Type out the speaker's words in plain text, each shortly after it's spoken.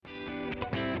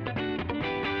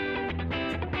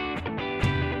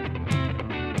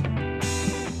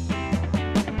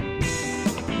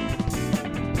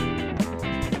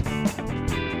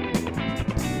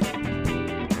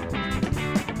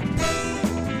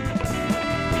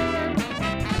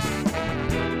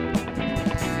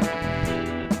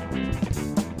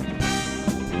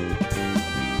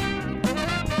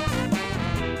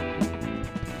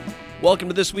Welcome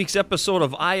to this week's episode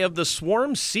of Eye of the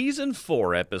Swarm, Season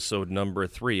 4, Episode number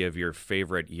 3 of your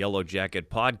favorite Yellow Jacket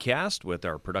podcast with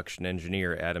our production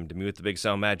engineer, Adam Demuth, the Big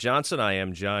Sound Matt Johnson. I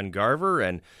am John Garver,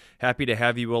 and happy to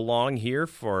have you along here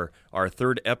for our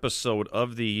third episode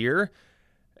of the year.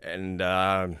 And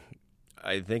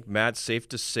I think, Matt, safe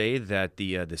to say that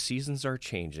the seasons are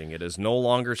changing. It is no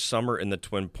longer summer in the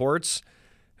Twin Ports.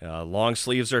 Long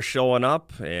sleeves are showing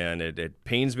up, and it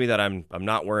pains me that I'm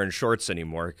not wearing shorts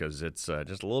anymore because it's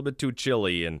just a little bit too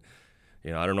chilly. And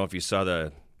I don't know if you saw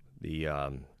the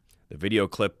video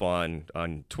clip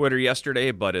on Twitter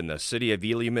yesterday, but in the city of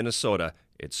Ely, Minnesota,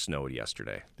 it snowed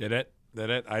yesterday. Did it?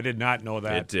 I did not know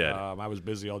that. It did. I was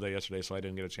busy all day yesterday, so I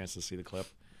didn't get a chance to see the clip.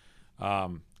 I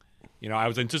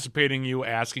was anticipating you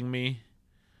asking me,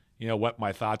 what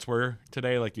my thoughts were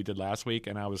today, like you did last week,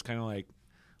 and I was kind of like,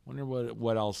 wonder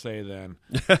what I'll say then.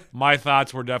 My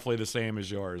thoughts were definitely the same as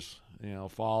yours.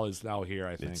 Fall is now here,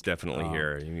 I think. It's definitely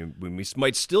here. I mean, we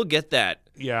might still get that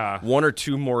 1 or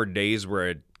 2 more days where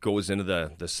it goes into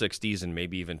the 60s and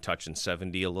maybe even touching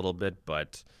 70 a little bit.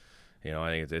 But, I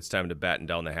think it's time to batten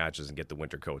down the hatches and get the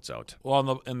winter coats out.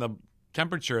 Well, and the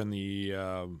temperature in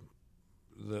the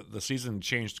season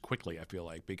changed quickly, I feel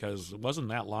like, because it wasn't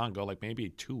that long ago, like maybe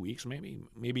 2 weeks, maybe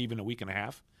even a week and a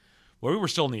half. Well, we were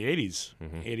still in the 80s,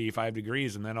 85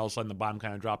 degrees, and then all of a sudden the bottom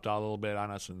kind of dropped out a little bit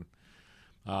on us. And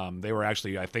they were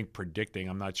actually, I think, predicting.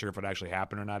 I'm not sure if it actually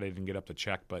happened or not. I didn't get up to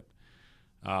check. But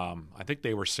I think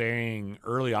they were saying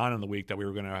early on in the week that we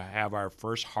were going to have our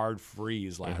first hard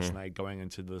freeze last night going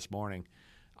into this morning.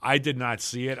 I did not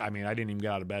see it. I mean, I didn't even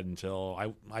get out of bed until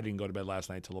I didn't go to bed last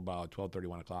night until about 12:30,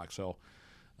 1 o'clock. So,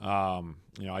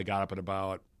 I got up at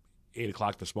about 8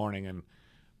 o'clock this morning, and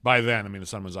by then, the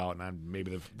sun was out, and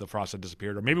maybe the frost had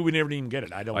disappeared, or maybe we never even get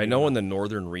it. I know in the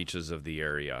northern reaches of the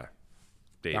area,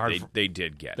 they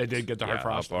did get it. They did get the hard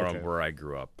frost? Up where I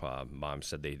grew up, Mom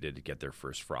said they did get their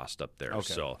first frost up there.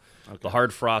 Okay. So the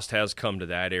hard frost has come to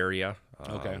that area.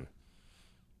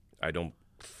 I don't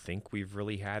think we've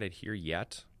really had it here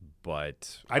yet,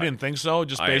 but I didn't think so,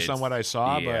 just based on what I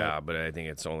saw. Yeah, but I think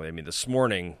it's only, this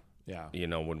morning,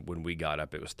 when we got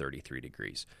up, it was 33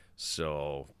 degrees.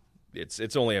 So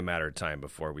it's only a matter of time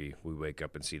before we wake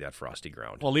up and see that frosty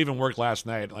ground. Well, leaving work last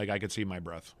night, I could see my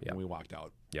breath when we walked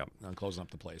out. Yep. I'm closing up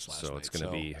the place last night. So it's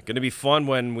going to be fun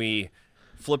when we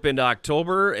flip into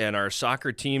October and our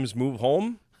soccer teams move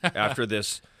home after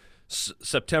this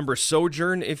September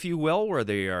sojourn, if you will, where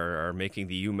they are making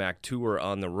the UMAC tour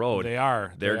on the road. They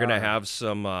are. They're going to have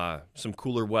some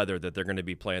cooler weather that they're going to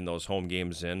be playing those home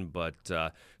games in, but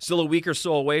still a week or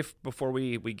so away before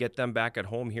we get them back at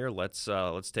home here. Let's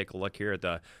take a look here at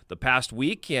the past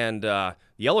week, and the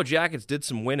Yellow Jackets did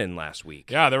some winning last week.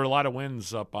 Yeah, there were a lot of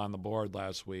wins up on the board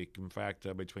last week. In fact,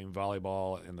 between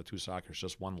volleyball and the two soccers,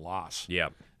 just one loss in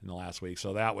the last week.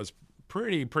 So that was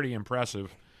pretty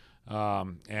impressive.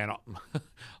 And a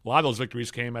lot of those victories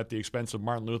came at the expense of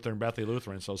Martin Luther and Bethany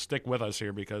Lutheran. So stick with us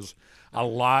here because a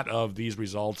lot of these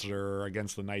results are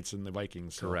against the Knights and the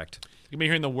Vikings. So correct. You'll be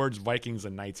hearing the words Vikings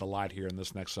and Knights a lot here in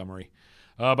this next summary.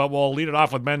 But we'll lead it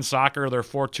off with men's soccer. They're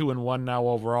 4-2-1 now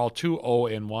overall,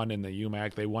 2-0-1 in the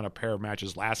UMAC. They won a pair of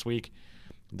matches last week,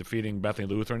 defeating Bethany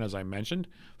Lutheran, as I mentioned.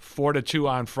 4-2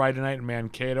 on Friday night in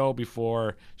Mankato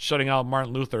before shutting out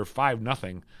Martin Luther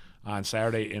 5-0. On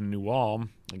Saturday in New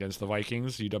Ulm against the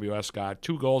Vikings. UWS got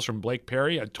 2 goals from Blake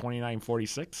Perry at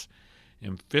 29:46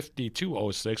 and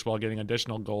 52:06, while getting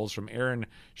additional goals from Aaron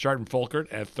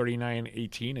Sharton-Folkert at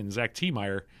 39:18 and Zach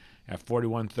Tiemeyer at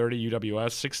 41:30.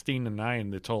 UWS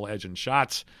 16-9 the total edge in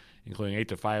shots, including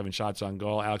 8-5 in shots on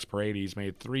goal. Alex Paredes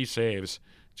made 3 saves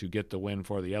to get the win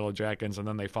for the Yellow Jackets, and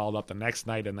then they followed up the next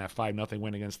night in that 5-0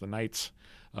 win against the Knights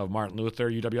of Martin Luther.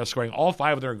 UWS scoring all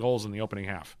 5 of their goals in the opening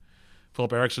half.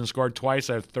 Philip Erickson scored twice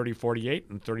at 30:48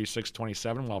 and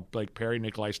 36:27, while Blake Perry,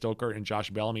 Nikolai Stoker, and Josh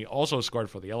Bellamy also scored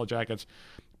for the Yellow Jackets.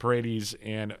 Paredes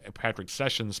and Patrick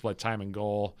Sessions split time and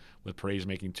goal, with Paredes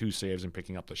making 2 saves and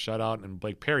picking up the shutout. And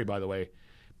Blake Perry, by the way,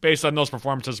 based on those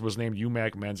performances, was named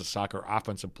UMAC Men's Soccer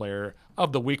Offensive Player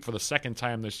of the Week for the second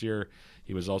time this year.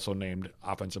 He was also named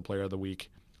Offensive Player of the Week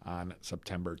on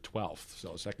September 12th.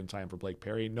 So second time for Blake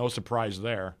Perry. No surprise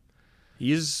there.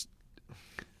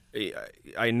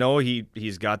 I know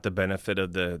he's got the benefit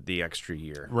of the extra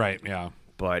year. Right, yeah.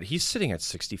 But he's sitting at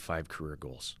 65 career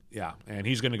goals. Yeah, and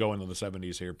he's going to go into the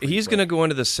 70s here. He's going to go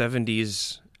into the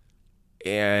 70s,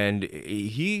 and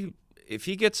if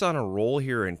he gets on a roll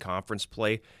here in conference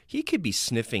play, he could be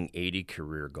sniffing 80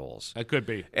 career goals. That could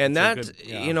be. And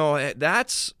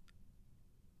that's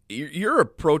You're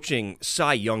approaching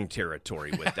Cy Young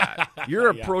territory with that. You're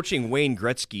approaching Wayne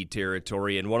Gretzky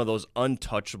territory in one of those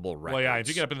untouchable records. Well, yeah, if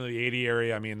you get up into the 80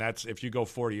 area, I mean, that's if you go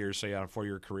 40 years, say, on a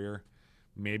 4-year career,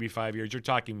 maybe 5 years, you're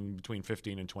talking between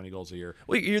 15 and 20 goals a year.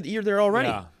 Well, you're there already.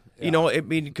 Yeah. You know, I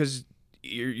mean, because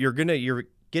you're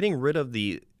getting rid of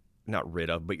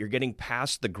but you're getting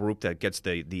past the group that gets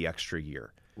the extra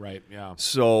year. Right, yeah.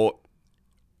 So,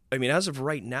 I mean, as of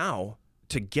right now,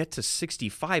 to get to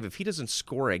 65, if he doesn't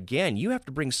score again, you have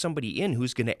to bring somebody in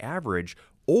who's going to average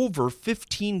over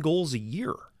 15 goals a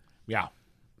year. Yeah,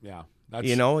 yeah. I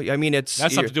mean, that's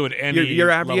something to do with any you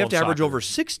have to average soccer. over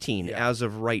 16 as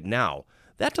of right now.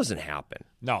 That doesn't happen.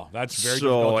 No, that's very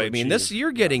difficult to I mean, achieve.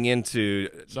 you're getting into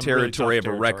Some territory really of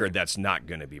tough a record that's not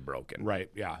going to be broken. Right,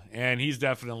 yeah. And he's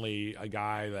definitely a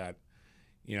guy that,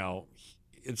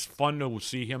 it's fun to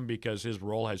see him because his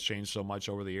role has changed so much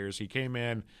over the years. He came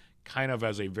in kind of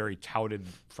as a very touted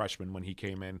freshman when he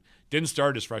came in. Didn't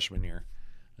start his freshman year.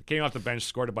 Came off the bench,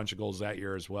 scored a bunch of goals that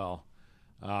year as well.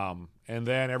 And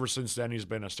then ever since then, he's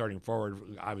been a starting forward,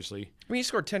 obviously. I mean, he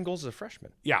scored 10 goals as a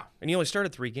freshman. Yeah. And he only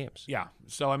started 3 games. Yeah.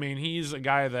 So, I mean, he's a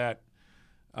guy that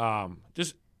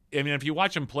if you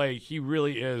watch him play, he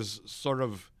really is sort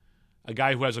of a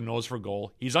guy who has a nose for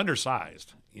goal. He's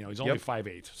undersized. He's only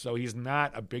 5'8", so he's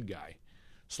not a big guy.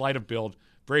 Slight of build,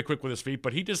 very quick with his feet,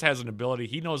 but he just has an ability.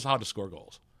 He knows how to score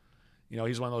goals.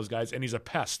 He's one of those guys, and he's a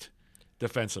pest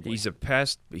defensively. He's a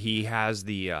pest. He has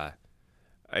the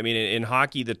in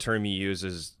hockey, the term he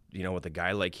uses, with a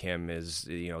guy like him is,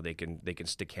 they can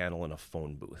stick handle in a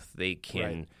phone booth. They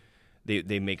can,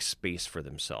 they make space for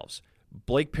themselves.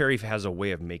 Blake Perry has a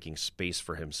way of making space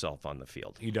for himself on the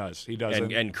field. He does.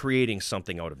 And creating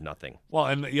something out of nothing. Well,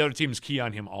 and the other teams key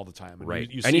on him all the time. And right.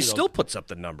 You and he still puts up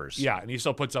the numbers. Yeah, and he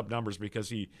still puts up numbers because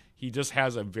he just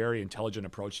has a very intelligent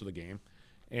approach to the game.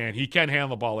 And he can handle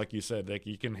the ball, like you said. Like,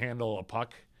 he can handle a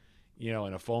puck, in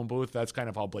a phone booth. That's kind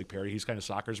of how Blake Perry, he's kind of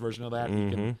soccer's version of that.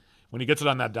 Mm-hmm. When he gets it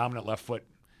on that dominant left foot,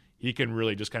 he can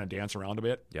really just kind of dance around a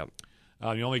bit. Yep.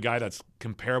 The only guy that's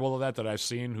comparable to that I've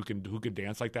seen who could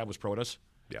dance like that was Protas.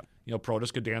 Yeah.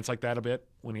 Protas could dance like that a bit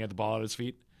when he had the ball at his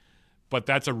feet. But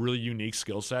that's a really unique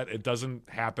skill set. It doesn't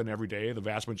happen every day. The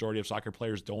vast majority of soccer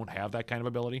players don't have that kind of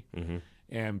ability. Mm-hmm.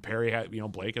 And Perry,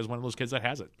 Blake is one of those kids that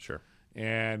has it. Sure.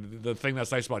 And the thing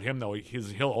that's nice about him, though,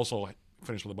 he'll also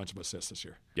finish with a bunch of assists this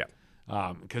year. Yeah.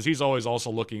 Because he's always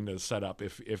also looking to set up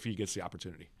if he gets the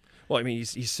opportunity. Well, I mean,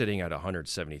 he's sitting at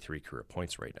 173 career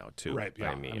points right now, too. Right.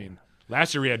 Yeah. I mean,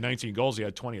 last year he had 19 goals. He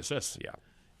had 20 assists. Yeah.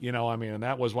 And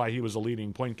that was why he was the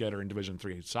leading point getter in Division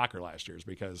III soccer last year, is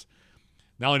because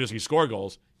not only does he score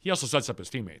goals, he also sets up his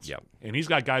teammates. Yeah. And he's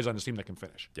got guys on his team that can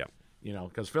finish. Yeah.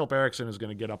 Because Philip Eriksson is going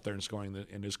to get up there and scoring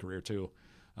in his career too.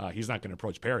 He's not going to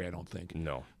approach Perry, I don't think.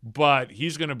 No. But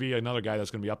he's going to be another guy that's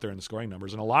going to be up there in the scoring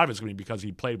numbers, and a lot of it's going to be because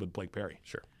he played with Blake Perry.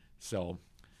 Sure. So,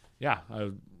 yeah,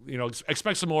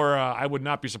 expect some more. I would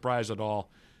not be surprised at all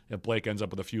if Blake ends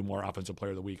up with a few more Offensive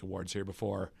Player of the Week awards here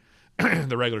before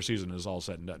the regular season is all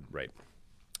said and done. Right.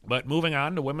 But moving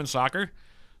on to women's soccer,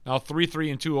 now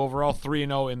 3-3-2 overall,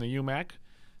 3-0 in the UMAC.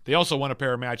 They also won a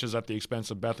pair of matches at the expense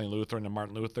of Bethany Lutheran and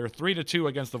Martin Luther. 3-2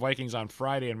 against the Vikings on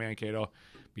Friday in Mankato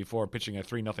before pitching a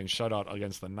 3-0 shutout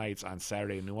against the Knights on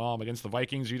Saturday in New Ulm. Against the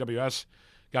Vikings, UWS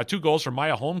got 2 goals from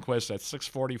Maya Holmquist at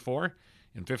 6:44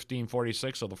 and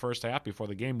 15:46 of the first half before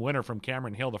the game winner from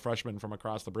Cameron Hill, the freshman from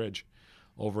across the bridge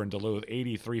over in Duluth,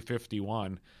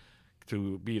 83-51.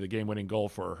 To be the game-winning goal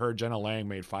for her. Jenna Lang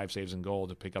made 5 saves in goal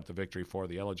to pick up the victory for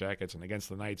the Yellow Jackets. And against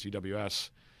the Knights,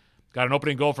 UWS got an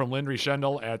opening goal from Lindry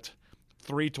Schendel at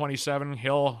 3:27.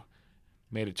 Hill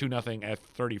made it 2-0 at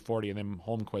 30-40. And then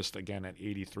Holmquist again at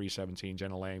 83-17.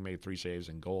 Jenna Lang made 3 saves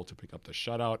in goal to pick up the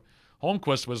shutout.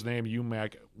 Holmquist was named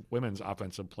UMAC Women's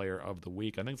Offensive Player of the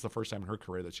Week. I think it's the first time in her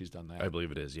career that she's done that. I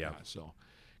believe it is, yeah. So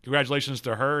congratulations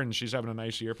to her, and she's having a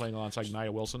nice year playing alongside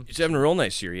Nia Wilson. She's having a real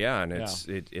nice year, yeah. And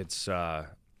it's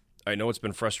I know it's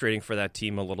been frustrating for that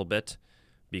team a little bit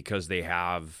because they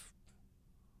have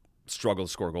struggled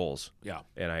to score goals. Yeah.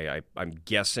 And I'm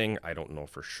guessing, I don't know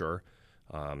for sure.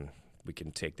 We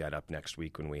can take that up next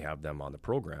week when we have them on the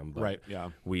program. But right, yeah.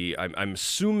 I'm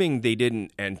assuming they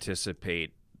didn't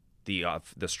anticipate the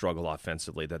struggle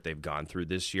offensively that they've gone through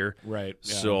this year. Right.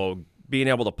 Yeah. So being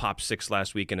able to pop 6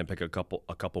 last weekend and pick a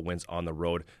couple wins on the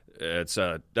road, that's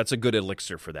a good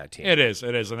elixir for that team. It is,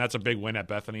 and that's a big win at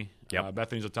Bethany. Yep.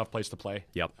 Bethany's a tough place to play.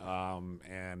 Yep.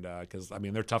 And because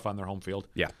they're tough on their home field.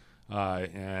 Yeah.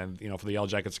 And for the Yellow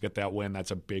Jackets to get that win,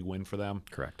 that's a big win for them.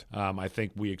 Correct. I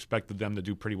think we expected them to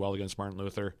do pretty well against Martin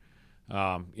Luther. They're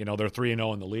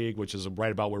 3-0 in the league, which is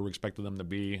right about where we expected them to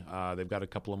be. They've got a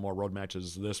couple of more road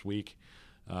matches this week,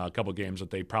 a couple of games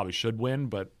that they probably should win,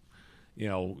 but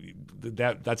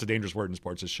that's a dangerous word in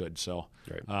sports. It should. So,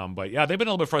 Right. but yeah, they've been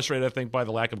a little bit frustrated, I think, by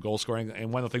the lack of goal scoring.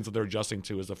 And one of the things that they're adjusting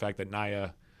to is the fact that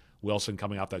Nia Wilson,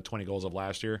 coming off that 20 goals of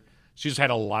last year, she's had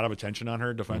a lot of attention on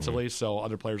her defensively. So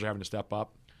other players are having to step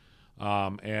up.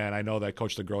 And I know that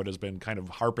Coach DeGroat has been kind of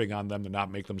harping on them to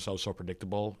not make themselves so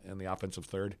predictable in the offensive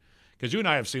third. Because you and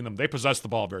I have seen them; they possess the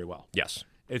ball very well. Yes.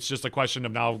 It's just a question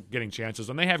of now getting chances,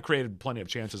 and they have created plenty of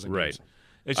chances in Right. games.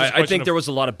 It's just a I question think of, there was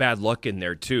a lot of bad luck in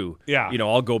there too. Yeah.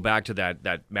 I'll go back to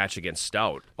that match against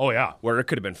Stout. Oh yeah, Where it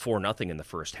could have been 4-0 in the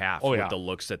first half Oh, with yeah. the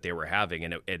looks that they were having,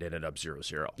 and it ended up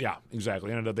 0-0. yeah, exactly.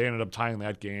 They ended up tying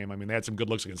that game. I mean, they had some good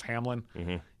looks against Hamlin,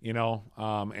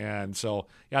 and so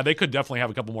yeah, they could definitely have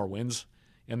a couple more wins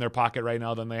in their pocket right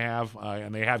now than they have,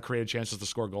 and they have created chances to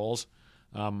score goals.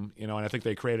 And I think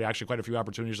they created actually quite a few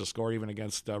opportunities to score even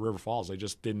against River Falls. They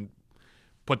just didn't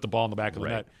put the ball in the back of the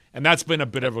Right. net, and that's been a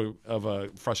bit of a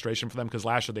frustration for them because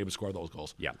last year they would score those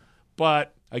goals. Yeah.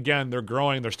 But again, they're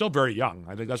growing. They're still very young.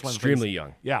 I think that's one of the Extremely things.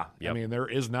 young. Yeah. Yep. I mean, there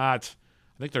is not.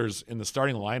 I think there's in the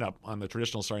starting lineup on the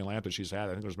traditional starting lineup that she's had.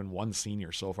 I think there's been one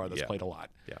senior so far that's Yeah. played a lot.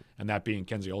 Yeah. And that being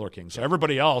Kenzie Olerking. So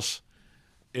everybody else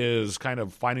is kind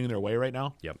of finding their way right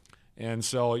now. Yep. And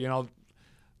so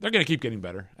they're going to keep getting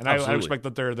better. And I Absolutely. expect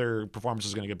that their performance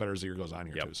is going to get better as the year goes on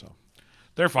here Yep. too. So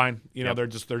they're fine. Yep. They're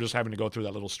just having to go through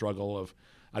that little struggle of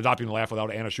adopting the laugh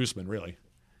without Anna Schussman, really.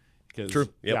 True.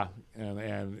 Yep. Yeah. And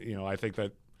I think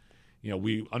that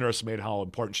we underestimated how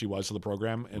important she was to the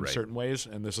program in Right. certain ways,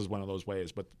 and this is one of those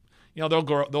ways. But they'll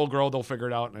grow, they'll figure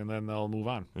it out, and then they'll move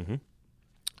on. Mm-hmm.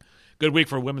 Good week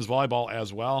for women's volleyball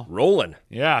as well. Rolling.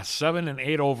 Yeah,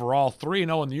 7-8 overall,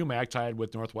 3-0 in the UMAC, tied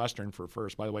with Northwestern for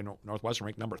first. By the way, Northwestern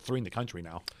ranked number 3 in the country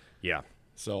now, Yeah.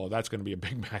 so that's going to be a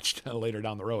big match later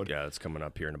down the road. Yeah, it's coming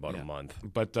up here in about a month.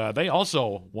 But they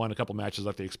also won a couple matches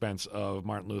at the expense of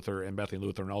Martin Luther and Bethany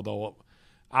Lutheran, although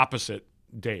opposite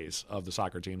days of the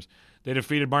soccer teams. They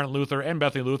defeated Martin Luther and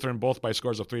Bethany Lutheran both by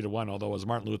scores of 3-1, although it was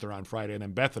Martin Luther on Friday and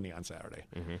then Bethany on Saturday.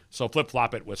 Mm-hmm. So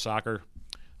flip-flop it with soccer.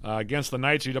 Against the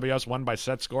Knights, UWS won by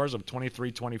set scores of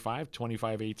 23-25,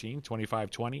 25-18,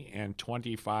 25-20, and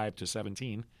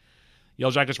 25-17.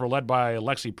 Yellow Jackets were led by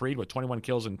Lexi Preed with 21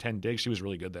 kills and 10 digs. She was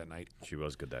really good that night. She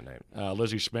was good that night.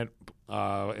 Lizzie Schmidt,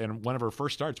 in one of her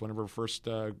first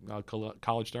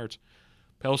college starts,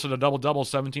 posted a double-double,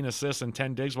 17 assists and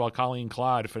 10 digs, while Colleen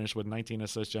Claude finished with 19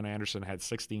 assists. Jenna Anderson had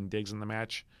 16 digs in the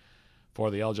match for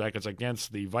the Yellow Jackets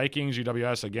against the Vikings.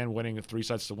 UWS, again, winning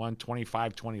 3-1,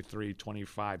 25-23,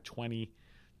 25-20,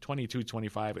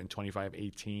 22-25, and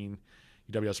 25-18.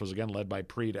 UWS was again led by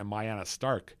Preed and Mayana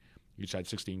Stark. Each had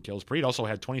 16 kills. Preed also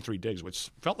had 23 digs, which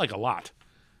felt like a lot.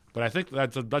 But I think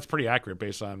that's pretty accurate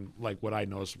based on what I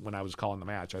noticed when I was calling the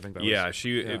match. I think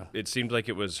that It seemed like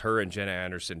it was her and Jenna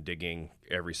Anderson digging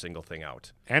every single thing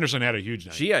out. Anderson had a huge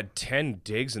night. She had 10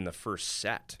 digs in the first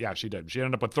set. Yeah, she did. She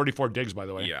ended up with 34 digs, by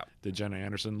the way. Yeah. Did Jenna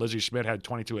Anderson. Lizzie Schmidt had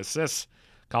 22 assists.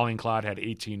 Colleen Claude had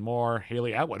 18 more.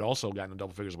 Haley Atwood also got in the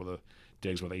double figures with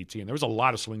digs with 18. There was a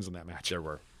lot of swings in that match. There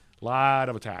were. A lot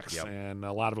of attacks, Yep. and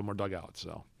a lot of them were dug out.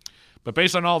 So, but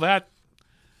based on all that,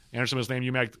 Anderson was named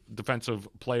UMAC Defensive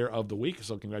Player of the Week,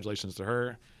 so congratulations to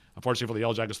her. Unfortunately for the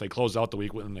Yellow Jackets, they closed out the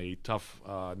week with a tough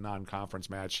non-conference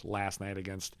match last night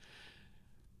against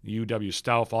UW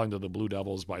Stout, falling to the Blue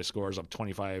Devils by scores of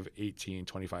 25-18,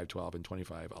 25-12, and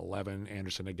 25-11.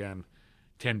 Anderson, again,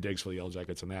 10 digs for the Yellow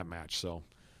Jackets in that match. So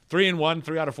 3-1,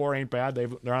 3 out of 4 ain't bad.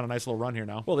 They're on a nice little run here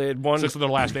now. Well, they had won 6 of their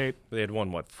last 8. They had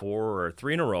won 4 or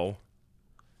 3 in a row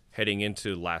heading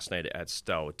into last night at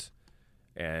Stout,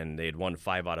 and they had won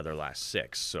 5 out of their last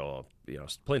 6. So,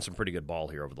 playing some pretty good ball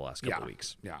here over the last couple of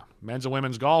weeks. Yeah. Men's and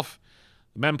women's golf.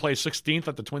 The men play 16th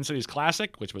at the Twin Cities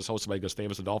Classic, which was hosted by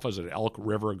Gustavus Adolphus at Elk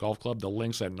River Golf Club, the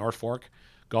Links at North Fork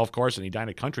Golf Course, and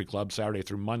Edina Country Club Saturday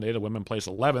through Monday. The women place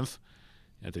 11th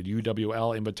at the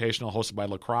UWL Invitational, hosted by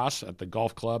La Crosse at the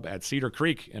Golf Club at Cedar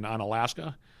Creek in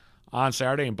Onalaska on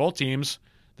Saturday. And both teams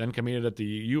then competed at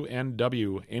the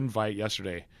UNW Invite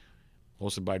yesterday,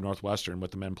 hosted by Northwestern,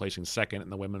 with the men placing 2nd and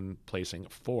the women placing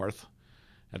 4th.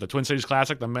 At the Twin Cities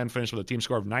Classic, the men finished with a team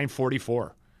score of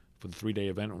 944 for the 3-day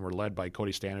event, and were led by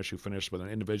Cody Stanish, who finished with an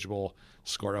individual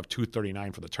score of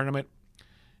 239 for the tournament.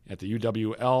 At the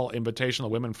UWL Invitational, the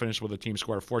women finished with a team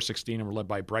score of 416 and were led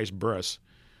by Bryce Burris,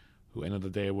 who ended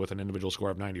the day with an individual score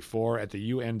of 94. At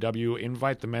the UNW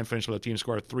Invite, the men finished with a team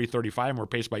score of 335 and were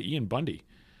paced by Ian Bundy,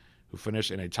 who finished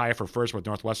in a tie for first with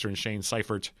Northwestern Shane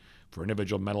Seifert for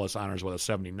individual medalist honors with a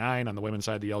 79. On the women's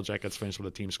side, the Yellow Jackets finished with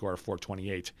a team score of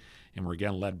 428 and were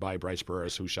again led by Bryce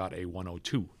Burris, who shot a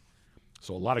 102.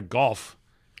 So a lot of golf.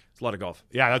 It's a lot of golf.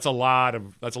 Yeah, that's a lot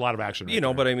of action.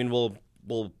 But I mean, we'll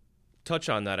touch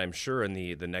on that, I'm sure, in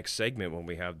the next segment when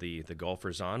we have the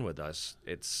golfers on with us.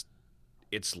 It's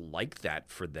like that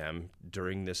for them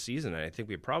during this season, and I think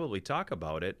we probably talk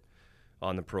about it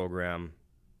on the program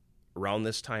around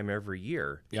this time every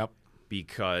year. Yep.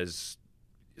 Because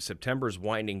September's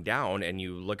winding down, and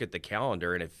you look at the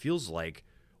calendar, and it feels like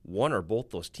one or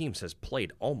both those teams has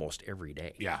played almost every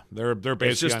day. Yeah, they're basically.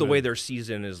 It's just the way their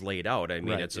season is laid out. I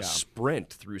mean, Right, it's a yeah. sprint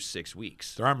through 6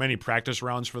 weeks. There aren't many practice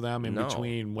rounds for them in No.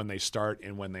 between when they start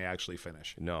and when they actually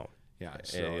finish. No. Yeah,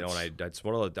 so And, you know, and that's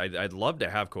one of the. I'd love to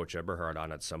have Coach Eberhard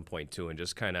on at some point too, and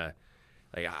just kind of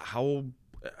like how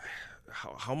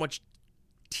much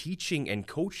teaching and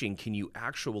coaching can you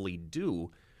actually do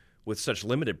with such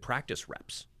limited practice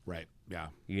reps? right. Yeah,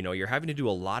 You know, you're having to do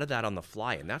a lot of that on the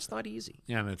fly, and that's not easy.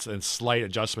 yeah, and it's slight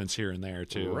adjustments here and there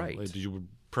too. Right. Like, you would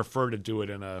prefer to do it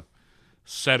in a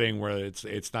setting where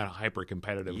it's not hyper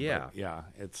competitive. Yeah. yeah.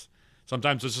 It's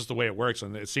sometimes it's just the way it works,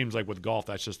 and it seems like with golf,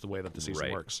 that's just the way that the season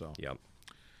Right. works. So, Yep.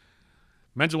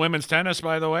 men's and women's tennis,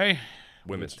 by the way,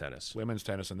 Women's tennis. women's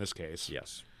tennis in this case.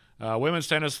 Yes. Women's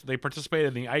tennis, they participated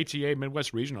in the ITA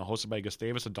Midwest Regional hosted by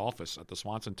Gustavus Adolphus at the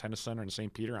Swanson Tennis Center in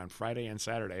St. Peter on Friday and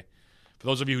Saturday. For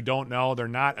those of you who don't know, they're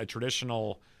not a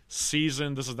traditional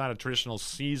season. This is not a traditional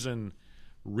season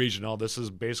regional. This is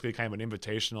basically kind of an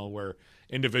invitational where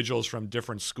individuals from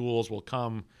different schools will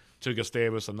come to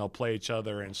Gustavus and they'll play each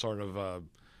other in sort of,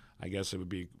 I guess it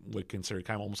would consider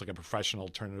kind of almost like a professional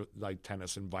like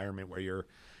tennis environment where you're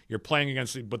playing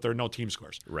against, but there are no team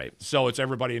scores. Right. So it's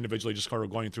everybody individually just sort of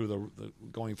going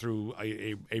through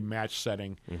a match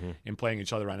setting and playing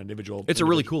each other on individual. It's a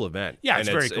really cool event. Yeah, And it's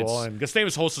very cool. And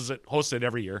Gustavus hosts it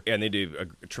every year. and they do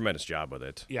a tremendous job with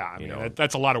it. Yeah, I You mean know,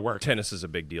 that's a lot of work. tennis is a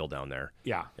big deal down there.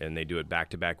 Yeah, And they do it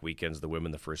back-to-back weekends, the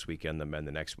women the first weekend, the men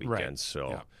the next weekend. Right.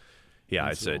 So, Yeah.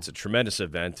 it's a tremendous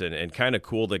event and kind of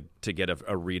cool to get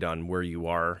a read on where you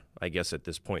are, I guess, at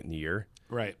this point in the year.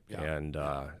 right. Yeah, And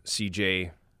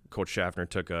CJ, Coach Schaffner,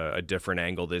 took a different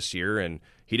angle this year, and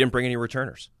he didn't bring any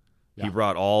returners. Yeah. He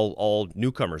brought all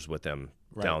newcomers with him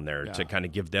Right. down there to Yeah. kind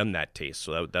of give them that taste.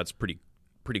 So that's pretty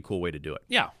cool way to do it.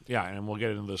 yeah. And we'll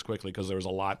get into this quickly because there was a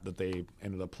lot that they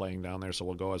ended up playing down there. So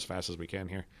we'll go as fast as we can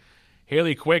here.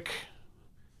 Haley Quick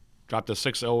dropped a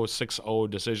 6-0, 6-0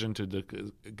 decision to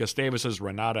Gustavus's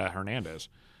Renata Hernandez,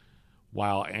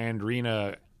 while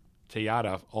Andrina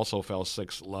Tejada also fell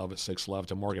 6-love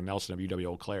to Morgan Nelson of UW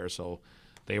Eau Claire. So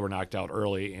they were knocked out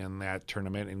early in that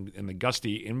tournament. In the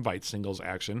Gusty invite singles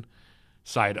action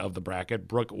side of the bracket,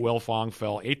 Brooke Wilfong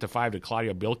fell 8-5 to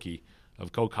Claudia Bilkey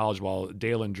of Coe College, while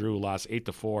Dalen Drew lost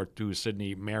 8-4 to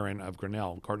Sydney Marin of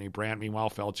Grinnell. Courtney Brandt, meanwhile,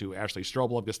 fell to Ashley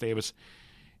Strobel of Gustavus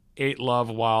 8-love,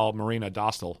 while Marina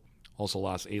Dostal also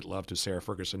lost 8-love to Sarah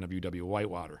Ferguson of UW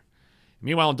Whitewater.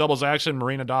 Meanwhile, in doubles action,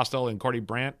 Marina Dostal and Courtney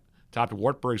Brandt topped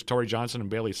Wartburg's Tori Johnson and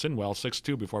Bailey Sinwell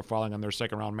 6-2 before falling on their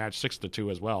second round match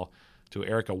 6-2 as well to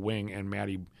Erica Wing and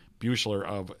Maddie Buechler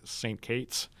of St.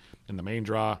 Kate's. In the main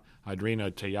draw,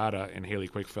 Adrina Tejada and Haley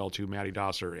Quick fell to Maddie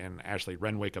Dosser and Ashley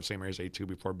Renwick of St. Mary's 8-2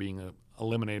 before being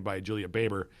eliminated by Julia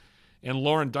Baber. And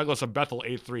Lauren Douglas of Bethel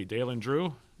 8-3. Dalen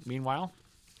Drew, meanwhile,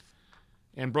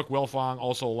 and Brooke Wilfong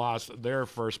also lost their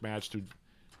first match to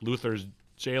Luther's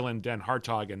Jalen Den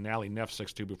Hartog and Nally Neff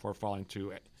 6-2 before falling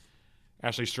to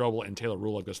Ashley Strobel and Taylor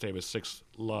Rule of Gustavus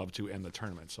 6-love to end the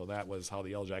tournament. So that was how the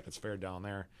Yellow Jackets fared down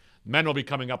there. Men will be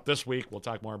coming up this week. We'll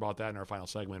talk more about that in our final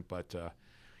segment. But,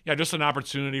 just an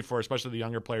opportunity for especially the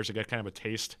younger players to get kind of a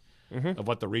taste of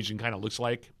what the region kind of looks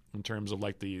like in terms of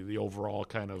like the overall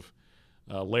kind of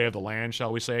lay of the land,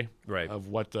 shall we say, Right. of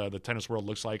what the tennis world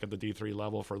looks like at the D3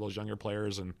 level for those younger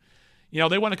players. And,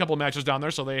 they won a couple of matches down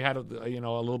there, so they had, a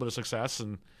little bit of success.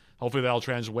 And hopefully that'll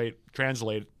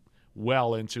translate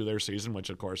well into their season, which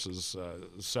of course is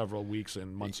several weeks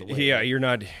and months away. Yeah,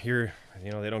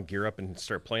 they don't gear up and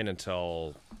start playing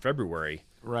until February.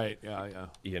 Right.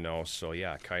 Yeah. So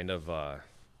kind of a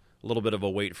little bit of a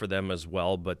wait for them as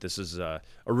well, but this is a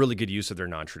really good use of their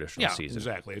non-traditional Yeah, season.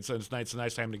 exactly. It's nice. It's a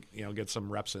nice time to get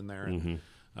some reps in there and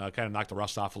kind of knock the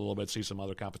rust off a little bit, see some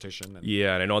other competition. And,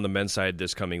 Yeah, and I know on the men's side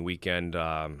this coming weekend,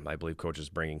 I believe Coach is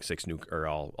bringing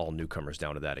all newcomers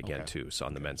down to that again too. So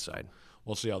on the men's side,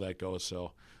 we'll see how that goes.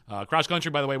 So cross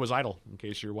country, by the way, was idle. In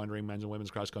case you're wondering, men's and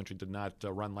women's cross country did not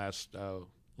run last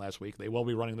week. They will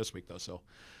be running this week though. So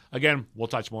again, we'll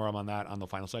touch more on that on the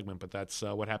final segment. But that's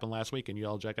what happened last week in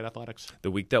Yellow Jacket athletics.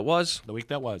 the week that was. The week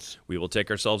that was. We will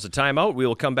take ourselves a timeout. We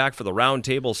will come back for the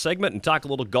roundtable segment and talk a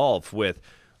little golf with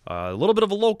a little bit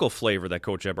of a local flavor that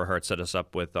Coach Eberhard set us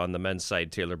up with on the men's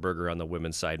side, Taylor Berger, on the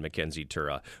women's side, Mackenzie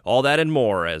Tura. All that and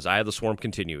more as Eye of the Swarm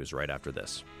continues right after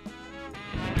this.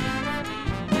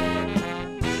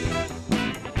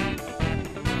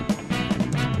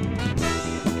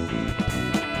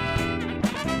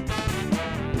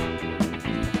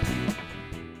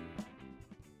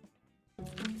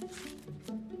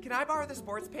 I borrow the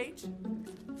sports page?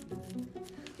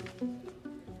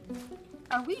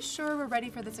 Are we sure we're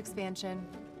ready for this expansion?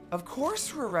 Of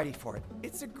course we're ready for it.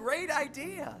 It's a great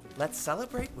idea. Let's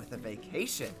celebrate with a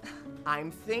vacation. I'm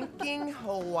thinking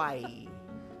Hawaii.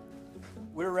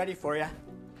 We're ready for you.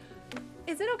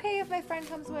 Is it okay if my friend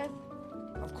comes with?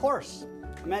 Of course.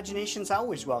 Imagination's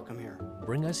always welcome here.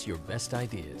 Bring us your best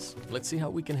ideas. Let's see how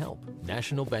we can help.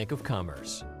 National Bank of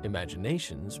Commerce.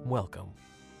 Imagination's welcome.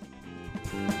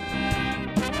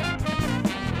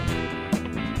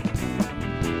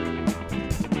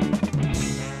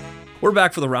 We're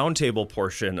back for the roundtable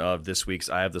portion of this week's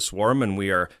Eye of the Swarm, and we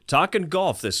are talking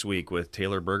golf this week with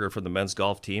Taylor Berger from the men's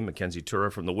golf team, Mackenzie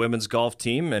Tura from the women's golf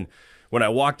team. And when I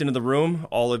walked into the room,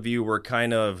 all of you were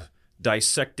kind of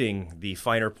dissecting the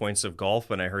finer points of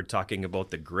golf, and I heard talking about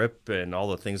the grip and all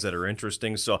the things that are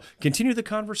interesting. So continue the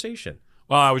conversation.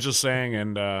 Well, I was just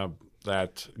saying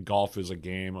that golf is a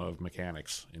game of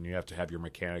mechanics, and you have to have your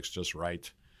mechanics just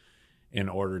right in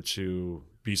order to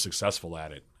be successful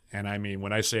at it. And I mean,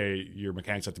 when I say your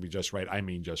mechanics have to be just right, I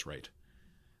mean just right.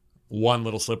 One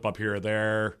little slip up here or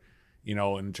there,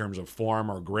 in terms of form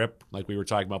or grip, like we were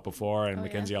talking about before. And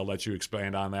Mackenzie, I'll let you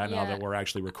expand on that now that we're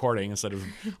actually recording instead of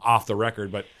off the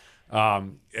record. But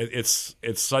it's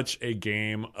such a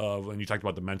game of, and you talked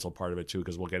about the mental part of it too,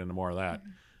 because we'll get into more of that.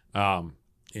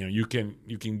 You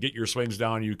can get your swings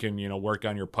down, you can work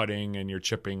on your putting and your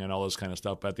chipping and all this kind of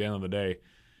stuff. But at the end of the day,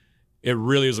 it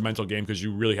really is a mental game because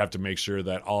you really have to make sure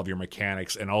that all of your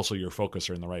mechanics and also your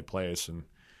focus are in the right place. And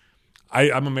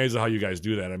I'm amazed at how you guys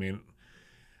do that. I mean,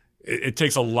 it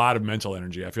takes a lot of mental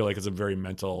energy. I feel like it's a very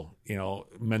mental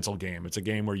game. It's a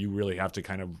game where you really have to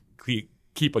kind of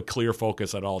keep a clear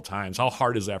focus at all times. How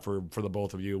hard is that for the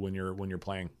both of you when you're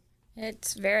playing?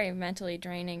 It's very mentally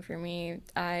draining for me.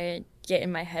 I get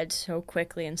in my head so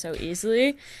quickly and so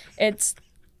easily. It's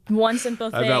one simple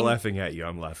thing. I'm not laughing at you.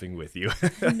 I'm laughing with you.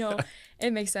 No,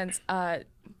 it makes sense.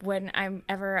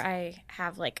 Whenever I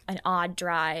have like an odd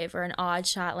drive or an odd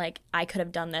shot, like I could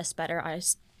have done this better, I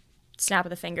snap of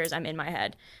the fingers, I'm in my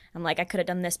head. I'm like, I could have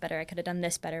done this better. I could have done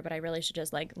this better, but I really should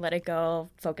just like let it go,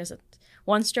 focus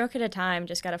one stroke at a time.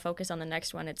 Just got to focus on the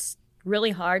next one. It's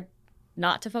really hard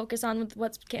not to focus on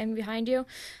what's getting behind you,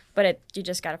 but you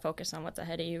just got to focus on what's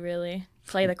ahead of you, really.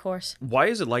 Play the course. Why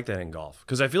is it like that in golf?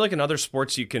 Because I feel like in other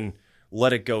sports you can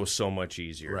let it go so much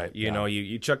easier. Right. You know,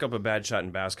 you chuck up a bad shot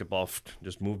in basketball,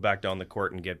 just move back down the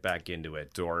court and get back into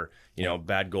it. Or,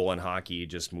 bad goal in hockey, you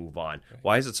just move on. Right.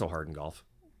 Why is it so hard in golf?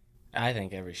 I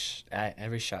think every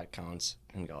shot counts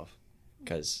in golf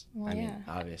because,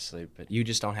 obviously, but you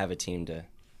just don't have a team to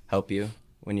help you.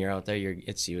 When you're out there,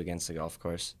 it's you against the golf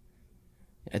course.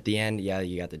 At the end,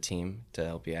 you got the team to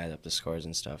help you add up the scores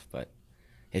and stuff, but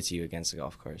it's you against the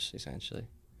golf course, essentially.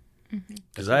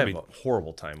 Because I have a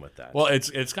horrible time with that. Well,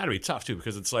 it's got to be tough, too,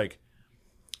 because it's like,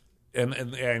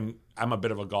 and I'm a bit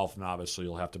of a golf novice, so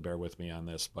you'll have to bear with me on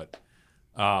this, but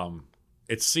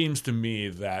it seems to me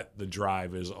that the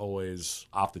drive is always,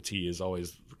 off the tee, is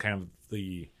always kind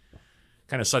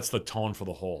of sets the tone for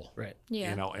the hole. Right.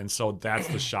 Yeah. And so that's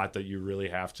the shot that you really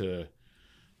have to,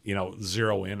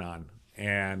 zero in on.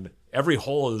 And every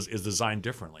hole is designed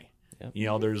differently.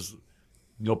 Yep. There's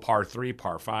par 3,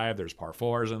 par 5, there's par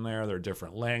 4s in there. There are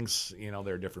different lengths. There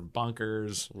are different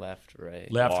bunkers. Left, right.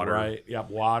 Water. Right.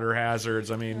 Yep, water hazards.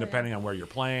 I mean, depending on where you're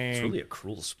playing. It's really a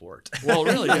cruel sport. Well,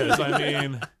 it really is. I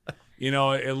mean,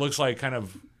 it looks like kind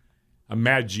of a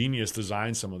mad genius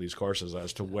designed some of these courses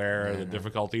as to where the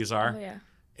difficulties are. Oh, yeah.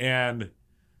 And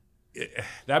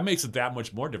that makes it that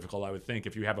much more difficult, I would think,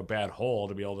 if you have a bad hole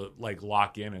to be able to like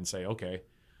lock in and say, okay,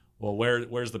 well,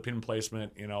 where's the pin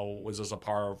placement? Was this a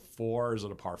par 4? Is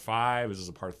it a par 5? Is this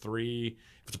a par 3?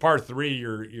 If it's a par 3,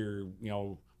 your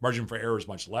margin for error is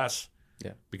much less.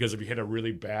 Yeah. Because if you hit a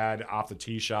really bad off the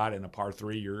tee shot in a par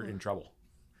 3, you're in trouble.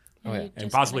 Oh, yeah.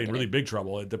 And possibly in really big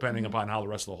trouble, depending upon how the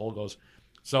rest of the hole goes.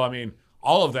 So, I mean,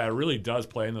 all of that really does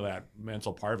play into that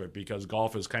mental part of it because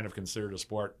golf is kind of considered a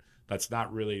sport that's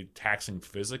not really taxing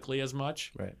physically as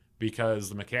much, right? Because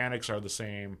the mechanics are the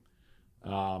same,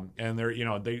 and they're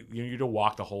you to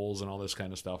walk the holes and all this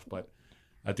kind of stuff. But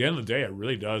at the end of the day, it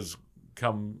really does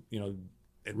come.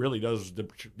 It really does.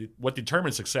 What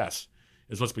determines success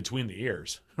is what's between the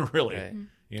ears, really.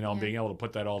 Right. Being able to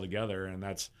put that all together, and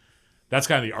that's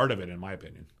kind of the art of it, in my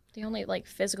opinion. The only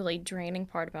physically draining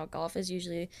part about golf is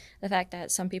usually the fact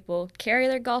that some people carry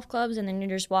their golf clubs and then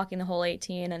you're just walking the whole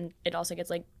 18, and it also gets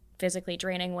physically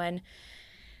draining when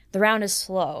the round is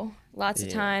slow. Lots of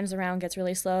times the round gets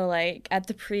really slow. Like at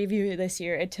the preview this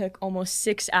year, it took almost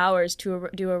 6 hours to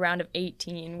do a round of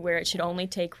 18 where it should only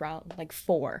take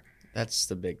 4. That's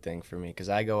the big thing for me because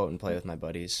I go out and play with my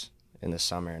buddies in the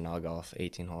summer, and I'll golf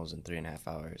 18 holes in 3.5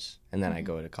 hours. And then I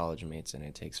go to college meets, and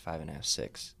it takes 5.5,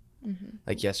 6.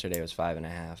 Like yesterday was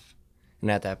 5.5.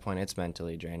 And at that point, it's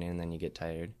mentally draining, and then you get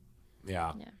tired.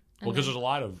 Yeah. Yeah. Well, because there's a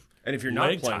lot of And if you're not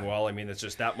leg playing time. well, I mean, it's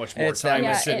just that much more It's time that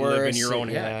to much sit and live in worse. your own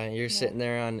Yeah, head. you're sitting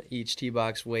there on each tee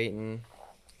box waiting,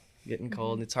 getting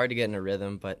cold. It's hard to get in a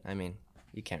rhythm, but, I mean,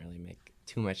 you can't really make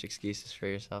too much excuses for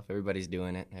yourself. Everybody's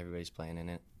doing it. Everybody's playing in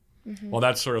it. Well,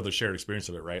 that's sort of the shared experience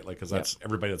of it, right? Like, because that's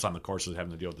everybody that's on the course is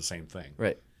having to deal with the same thing.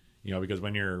 Right. You know, because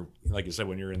when you're, like you said,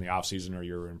 when you're in the off season or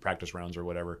you're in practice rounds or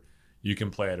whatever, you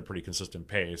can play at a pretty consistent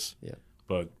pace. Yeah.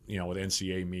 But, you know, with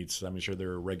NCAA meets, I'm sure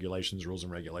there are regulations, rules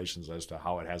and regulations as to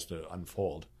how it has to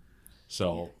unfold.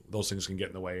 So those things can get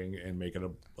in the way and make it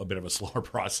a bit of a slower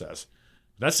process.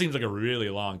 That seems like a really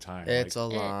long time. It's a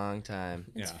long time.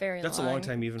 It's Yeah. very That's long. a long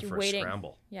time even You're for waiting, a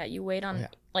scramble. Yeah, you wait on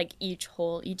like each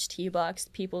hole, each tee box.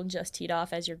 People just teed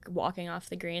off as you're walking off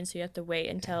the green, so you have to wait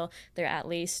until they're at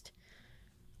least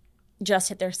just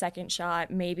hit their second shot,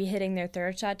 maybe hitting their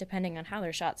third shot, depending on how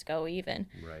their shots go even.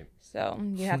 Right. So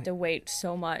you have to wait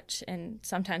so much, and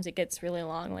sometimes it gets really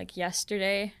long. Like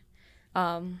yesterday,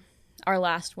 our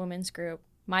last women's group,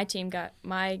 my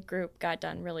group got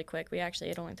done really quick.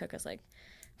 It only took us like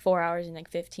 4 hours and like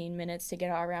 15 minutes to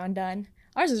get our round done.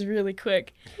 Ours was really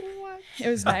quick. What? It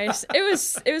was nice. It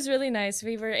was really nice.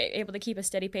 We were able to keep a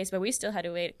steady pace, but we still had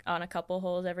to wait on a couple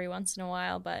holes every once in a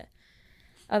while. But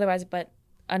otherwise,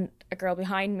 a girl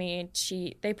behind me,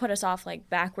 they put us off like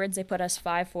backwards. They put us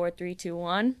 5, 4, 3, 2,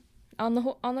 1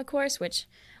 on the course, which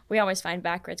we always find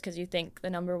backwards because you think the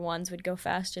number ones would go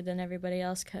faster than everybody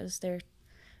else because they're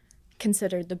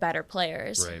considered the better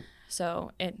players. Right.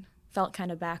 So it felt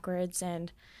kind of backwards,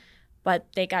 but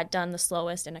they got done the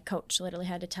slowest, and a coach literally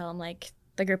had to tell them like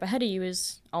the group ahead of you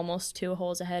is almost 2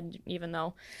 holes ahead, even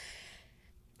though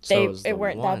it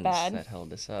weren't that bad. That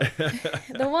held us up.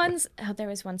 There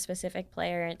was one specific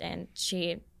player, and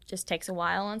she just takes a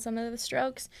while on some of the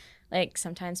strokes. Like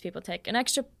sometimes people take an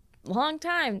extra long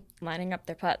time lining up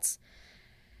their putts.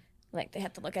 Like they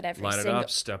have to look at every Line single. it up,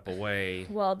 step away.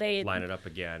 Well, they line it up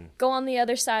again. go on the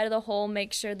other side of the hole,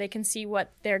 make sure they can see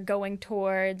what they're going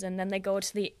towards, and then they go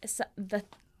to the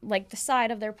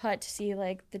side of their putt to see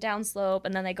like the downslope,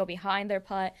 and then they go behind their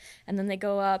putt, and then they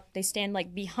go up. They stand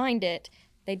like behind it.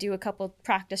 They do a couple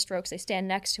practice strokes. They stand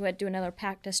next to it, do another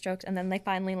practice strokes, and then they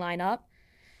finally line up,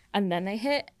 and then they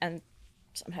hit. And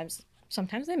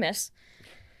sometimes they miss.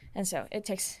 And so it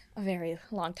takes a very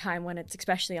long time when it's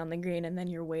especially on the green, and then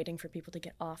you're waiting for people to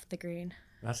get off the green.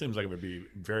 That seems like it would be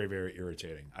very, very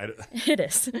irritating. It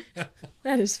is.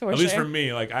 That is for At sure. least for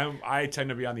me, like I tend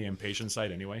to be on the impatient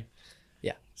side anyway.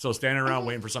 Yeah. So standing around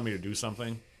waiting for somebody to do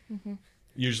something,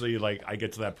 usually like I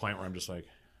get to that point where I'm just like,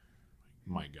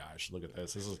 my gosh, look at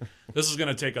this. This is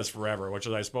going to take us forever, which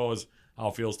is, I suppose, how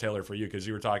it feels, Taylor, for you, because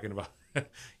you were talking about,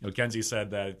 Kenzie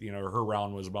said that, her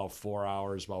round was about 4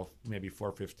 hours, about maybe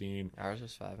 4:15. Ours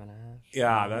was 5.5.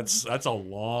 Yeah, that's a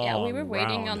long Yeah, we were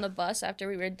waiting round. on the bus after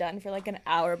we were done for like an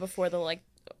hour before an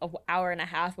hour and a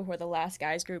half before the last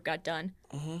guys group got done.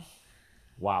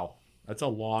 Wow. That's a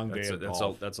long day of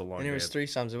golf. That's a long And day. it was 3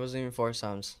 sums. It wasn't even 4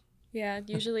 sums. Yeah,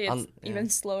 usually it's even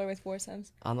slower with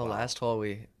foursomes. On the last hole,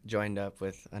 we joined up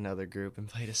with another group and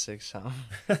played a 6 sum.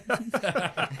 Because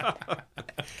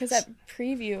that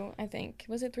preview, I think,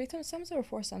 was it 3 sums or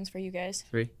 4 sums for you guys?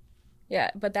 3.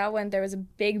 Yeah, but that one, there was a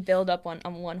big build up on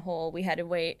one hole. We had to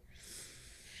wait.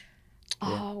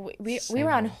 Oh, we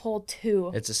were on hole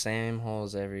 2. It's the same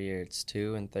holes every year. It's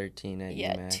 2 and 13 at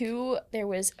Yeah, UMAC. 2. There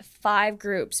was 5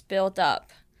 groups built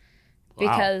up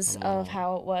because of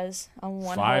how it was on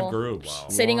one 5 hole. groups. Wow.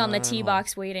 Sitting on the tee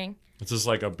box waiting. It's just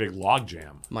like a big log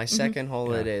jam. My second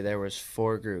hole of the day, there was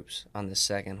 4 groups on the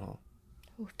second hole.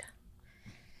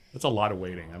 That's a lot of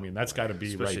waiting. I mean, that's got to be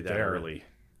Especially right that there. early.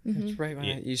 It's right when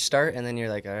you start, and then you're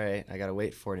like, all right, I got to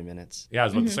wait 40 minutes. Yeah, I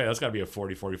was about to say, that's got to be a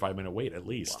 40, 45-minute wait at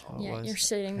least. Wow. Yeah, was. you're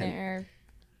sitting there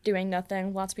doing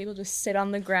nothing. Lots of people just sit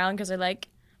on the ground because they're like,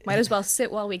 might as well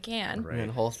sit while we can. Right. And then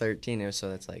hole 13, so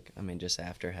that's like, just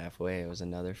after halfway, it was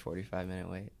another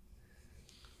 45-minute wait.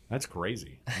 That's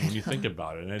crazy when you think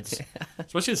about it. And it's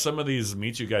especially some of these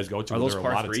meets you guys go to, Are those there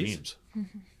are a par lot threes? of teams.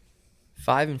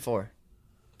 5 and 4.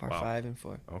 Par Wow. 5 and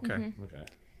 4. Okay. Okay.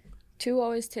 2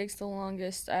 always takes the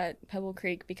longest at Pebble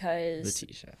Creek because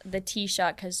The tee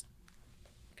shot. because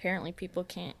apparently people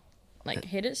can't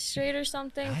hit it straight or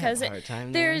something I because have a hard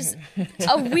time there's there.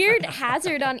 a weird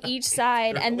hazard on each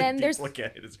side and then there's Look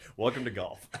at it. It's, welcome to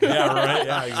golf. Yeah, right.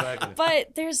 Yeah, exactly.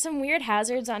 but there's some weird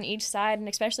hazards on each side, and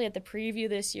especially at the preview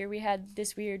this year we had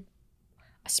this weird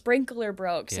sprinkler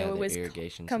broke, Yeah, so it the was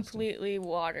irrigation system. completely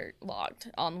waterlogged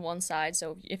on one side,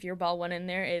 so if your ball went in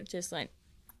there it just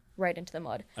right into the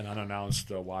mud. An unannounced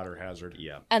water hazard.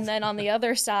 Yeah. And then on the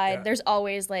other side, Yeah. there's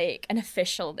always like an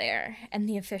official there, and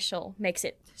the official makes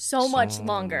it so much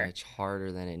longer. Much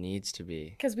harder than it needs to be.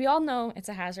 Because we all know it's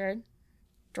a hazard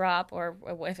drop, or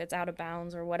if it's out of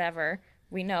bounds or whatever,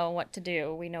 we know what to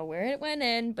do. We know where it went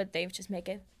in, but they just make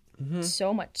it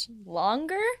so much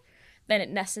longer than it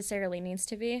necessarily needs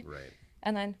to be. Right.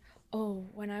 And then,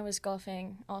 when I was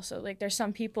golfing, also, like, there's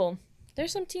some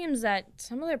teams that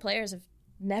some of their players have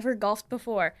never golfed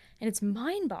before, and it's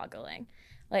mind-boggling.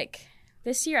 Like,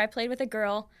 this year I played with a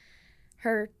girl,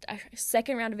 her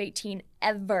second round of 18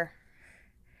 ever.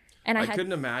 And I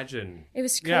couldn't imagine it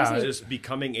was crazy. Yeah, just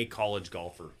becoming a college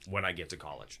golfer when I get to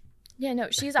college. Yeah, no,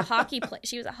 she's a hockey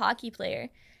she was a hockey player.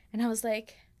 And I was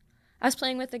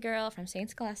playing with a girl from St.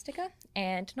 Scholastica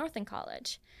and Northern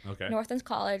College. Okay. Northern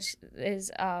College is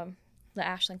the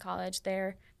Ashland College.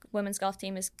 Their women's golf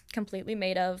team is completely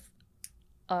made of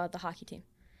the hockey team,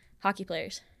 hockey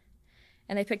players.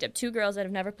 And they picked up 2 girls that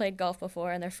have never played golf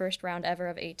before, and their first round ever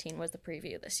of 18 was the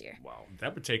preview this year. Wow.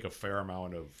 That would take a fair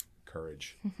amount of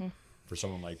courage for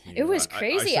someone like me. It was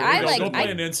crazy. I Don't play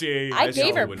an NCAA. I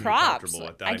gave her wouldn't be props. comfortable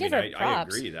with that. I give her I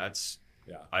props. agree. That's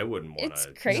Yeah. I wouldn't want to.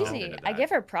 It's crazy. I give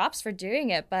her props for doing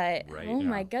it, but Right. oh Yeah.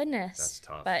 my goodness, That's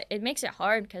tough. But it makes it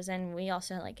hard because then we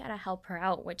also gotta help her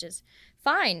out, which is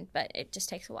fine, but it just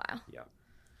takes a while. Yeah.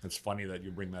 It's funny that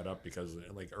you bring that up because,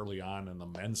 like, early on in the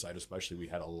men's side, especially, we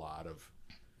had a lot of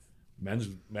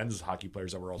men's hockey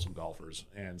players that were also golfers,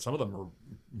 and some of them were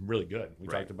really good. We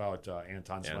talked about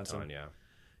Anton Svensson. Anton, yeah.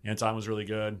 Anton was really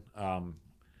good. I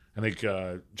think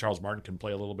Charles Martin can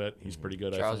play a little bit. He's pretty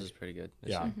good. Charles I is think. pretty good.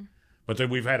 Yeah, but then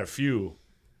we've had a few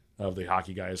of the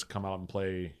hockey guys come out and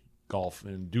play golf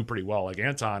and do pretty well. Like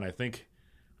Anton, I think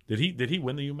did he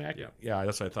win the UMAC? Yeah,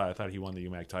 that's what I thought. I thought he won the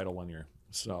UMAC title one year.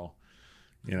 So,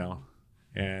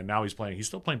 and now he's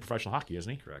still playing professional hockey,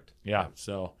 isn't he? Correct. Yeah.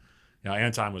 So,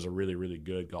 Anton was a really, really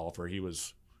good golfer.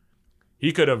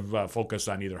 He could have focused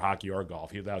on either hockey or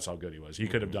golf. That's how good he was. He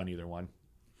could have done either one,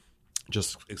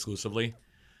 just exclusively.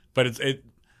 But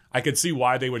I could see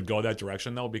why they would go that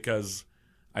direction though, because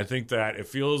I think that it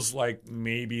feels like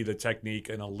maybe the technique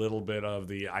and a little bit of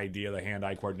the idea, the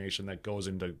hand-eye coordination that goes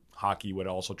into hockey would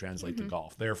also translate to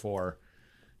golf. Therefore,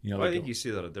 I think you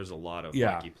see that there's a lot of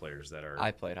hockey players that are.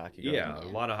 I played hockey. Yeah, a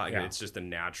lot of hockey. Yeah. It's just a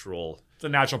natural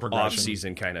progression.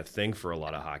 off-season kind of thing for a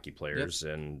lot of hockey players,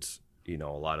 and a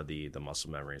lot of the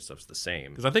muscle memory and stuff's the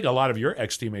same. Because I think a lot of your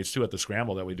ex-teammates too at the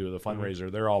scramble that we do, the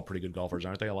fundraiser, they're all pretty good golfers,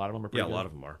 aren't they? A lot of them are pretty good. A lot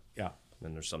of them are. Yeah.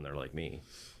 And there's some that are like me,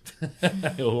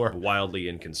 Who are wildly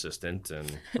inconsistent,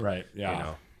 and right. Yeah.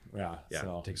 Yeah.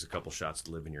 Yeah, it takes a couple shots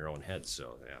to live in your own head.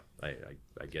 So yeah,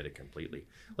 I get it completely.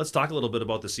 Let's talk a little bit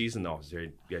about the season though,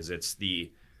 guys.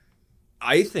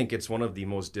 I think it's one of the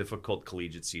most difficult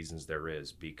collegiate seasons there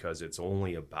is because it's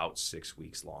only about 6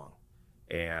 weeks long,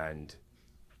 and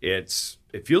it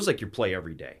feels like you play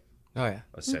every day. Oh yeah.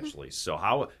 Essentially. So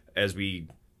how, as we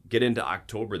get into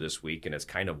October this week and it's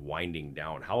kind of winding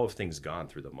down, how have things gone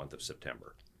through the month of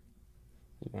September?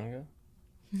 You want to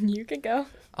go? You could go.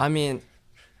 I mean,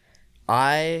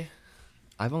 I've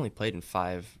only played in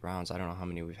 5 rounds. I don't know how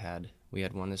many we've had. We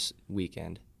had one this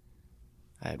weekend.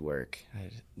 I had work. I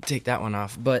had to take that one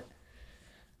off. But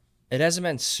it hasn't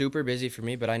been super busy for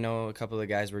me, but I know a couple of the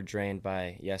guys were drained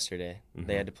by yesterday.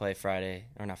 They had to play Friday.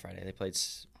 Or not Friday. They played...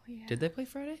 Did they play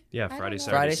Friday? Yeah, Friday,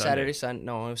 Saturday, Sunday.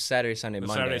 No, it was Saturday, Sunday,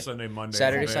 Monday. Saturday, Sunday, Monday.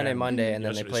 Saturday, Sunday, Monday, and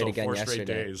then Yesterday, they played so again 4 straight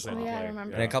yesterday. days Oh, yeah, I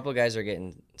remember. And a couple of guys are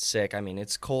getting sick. I mean,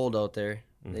 it's cold out there.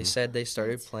 They said they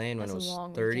started playing when it that's a was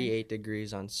long 38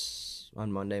 degrees on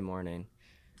Monday morning.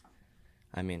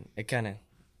 I mean, it kind of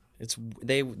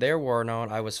they're worn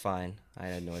out. I was fine. I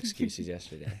had no excuses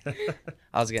yesterday.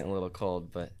 I was getting a little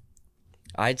cold, but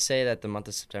I'd say that the month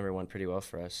of September went pretty well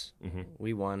for us.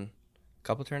 We won a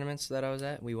couple tournaments that I was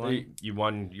at. We won. You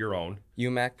won your own.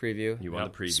 UMAC preview. You won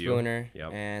the preview. Spooner.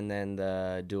 Yep. And then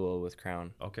the duel with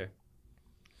Crown. Okay.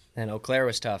 And Eau Claire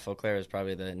was tough. Eau Claire was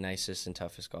probably the nicest and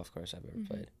toughest golf course I've ever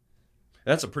played.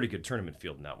 That's a pretty good tournament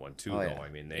field in that one too, Oh, though. yeah. I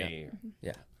mean,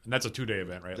 Yeah. And that's a 2-day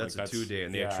event, right? that's a 2-day,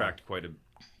 and they attract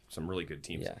some really good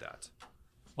teams Yeah. at that.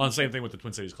 Well, and same thing with the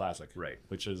Twin Cities Classic, Right.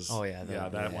 Which is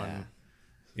that one.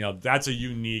 That's a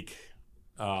unique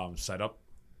setup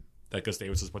that Gus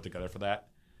Davis has put together for that,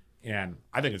 and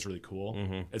I think it's really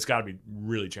cool. It's got to be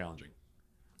really challenging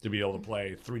to be able to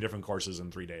play 3 different courses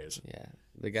in 3 days. Yeah.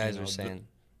 The guys were saying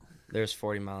there's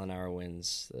 40-mile-an-hour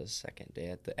winds the second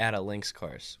day at a links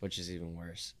course, which is even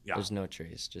worse. Yeah. There's no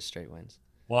trees, just straight winds.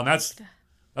 Well, and that's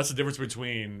the difference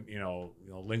between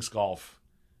links golf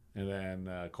and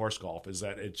then course golf is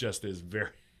that it just is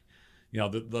very,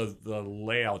 the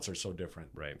layouts are so different,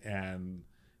 Right. And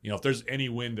if there's any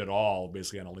wind at all,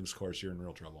 basically on a links course, you're in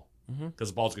real trouble because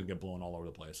the ball's going to get blown all over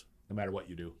the place, no matter what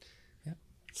you do. Yeah.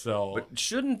 So, But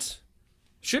shouldn't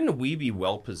we be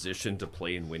well positioned to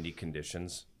play in windy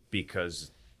conditions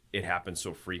because it happens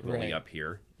so frequently Right. up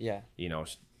here? Yeah.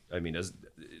 I mean, is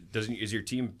your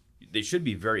team? They should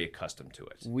be very accustomed to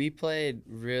it. We played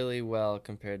really well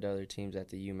compared to other teams at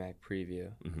the UMAC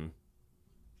preview. Mm-hmm.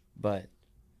 But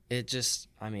it just,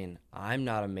 I'm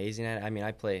not amazing at it.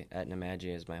 I play at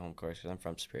Nemadji as my home course because I'm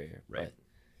from Superior. Right.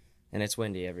 And it's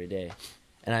windy every day.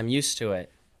 And I'm used to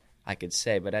it, I could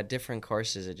say. But at different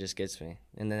courses, it just gets me.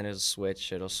 And then it'll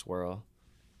switch, it'll swirl.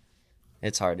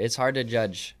 It's hard. It's hard to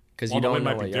judge because you the don't wind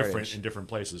know might what be different yardage. in different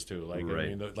places too. Like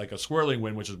Right. like a swirling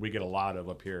wind, which is we get a lot of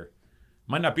up here,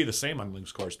 might not be the same on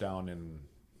links course down in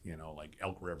like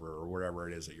Elk River or wherever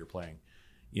it is that you're playing.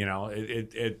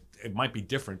 It might be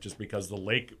different just because the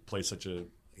lake plays such a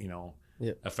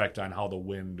Yep. effect on how the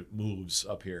wind moves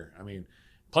up here.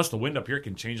 Plus the wind up here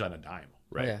can change on a dime.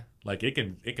 Right. Yeah. Like it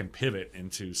can pivot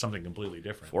into something completely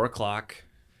different. 4 o'clock,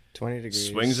 20 degrees.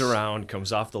 swings around,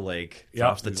 comes off the lake, Yep,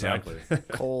 drops the exactly. temp.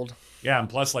 Cold. Yeah, and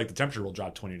plus, like, the temperature will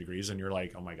drop 20 degrees, and you're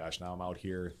like, oh my gosh, now I'm out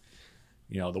here.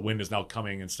 The wind is now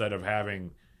coming, instead of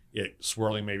having it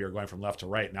swirling maybe or going from left to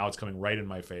right, now it's coming right in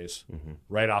my face,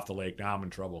 right off the lake. Now I'm in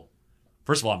trouble.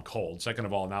 First of all, I'm cold. Second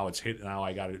of all, now it's hit. Now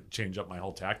I got to change up my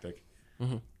whole tactic.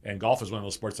 And golf is one of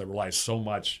those sports that relies so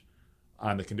much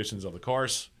on the conditions of the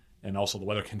course and also the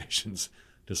weather conditions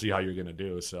to see how you're going to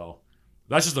do. So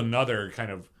that's just another kind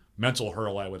of mental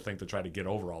hurdle I would think to try to get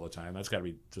over all the time. That's got to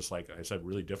be, just like I said,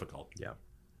 really difficult. Yeah.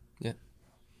 Yeah.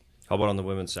 How about on the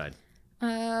women's side?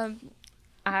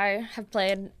 I have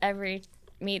played every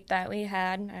meet that we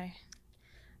had.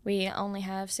 We only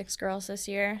have 6 girls this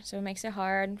year, so it makes it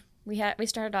hard. We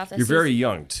started off this You're very season-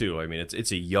 young too. I mean,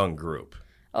 it's a young group.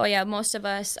 Oh yeah, most of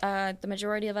us, the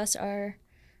majority of us are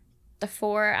the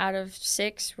 4 out of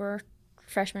 6 were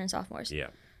freshmen and sophomores. Yeah.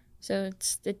 So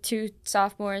it's the 2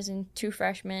 sophomores and 2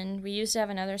 freshmen. We used to have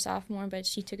another sophomore, but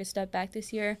she took a step back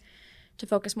this year to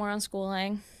focus more on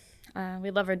schooling.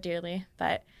 We love her dearly,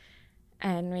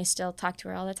 and we still talk to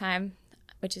her all the time,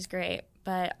 which is great.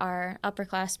 But our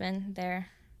upperclassmen, I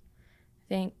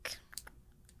think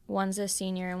one's a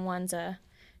senior and one's a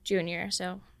junior,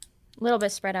 so a little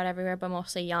bit spread out everywhere, but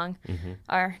mostly young.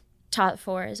 Our top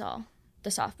 4 is all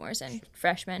the sophomores and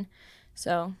freshmen.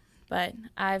 So, but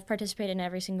I've participated in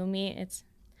every single meet.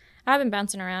 I've been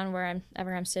bouncing around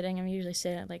wherever I'm sitting. I'm usually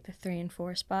sitting at like the 3 and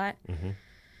 4 spot.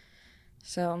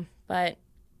 So, but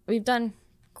we've done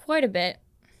quite a bit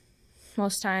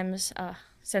most times,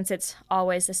 since it's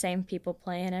always the same people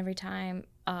playing every time.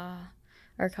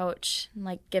 Our coach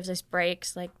gives us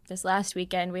breaks. Like this last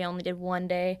weekend, we only did 1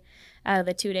 day out of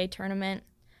the 2-day tournament,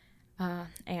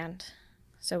 and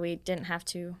so we didn't have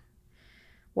to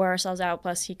wear ourselves out.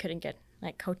 Plus, he couldn't get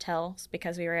hotels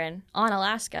because we were on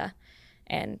Alaska,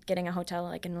 and getting a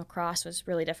hotel in La Crosse was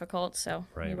really difficult. So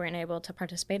we weren't able to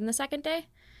participate in the second day.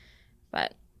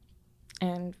 But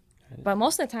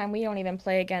most of the time, we don't even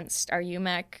play against our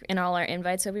UMAC in all our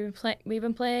invites that we've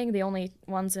been playing. The only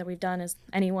ones that we've done is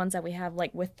any ones that we have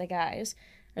with the guys.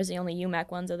 Is the only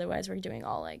UMAC ones. Otherwise, we're doing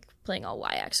playing all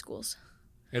WIAC schools.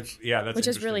 That's which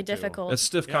is really interesting, too. difficult. That's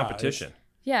stiff competition.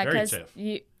 Yeah, very because tough.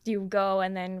 you go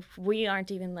and then we aren't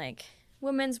even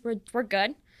women's. We're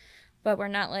good, but we're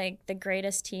not the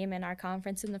greatest team in our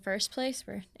conference in the first place.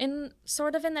 We're in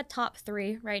the top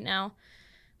 3 right now.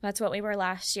 That's what we were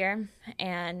last year,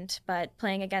 but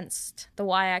playing against the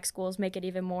WIAC schools make it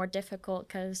even more difficult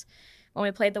because when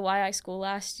we played the WIAC school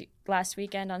last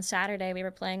weekend on Saturday, we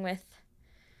were playing with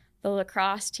the La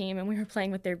Crosse team and we were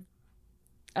playing with their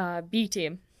B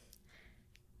team.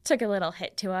 Took a little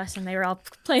hit to us, and they were all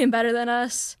playing better than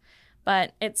us,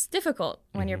 but it's difficult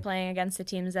when you're playing against the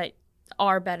teams that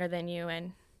are better than you,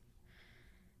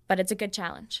 but it's a good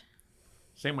challenge.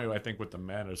 Same way I think with the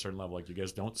men at a certain level, you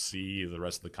guys don't see the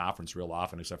rest of the conference real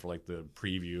often, except for the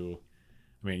preview.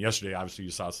 Yesterday obviously you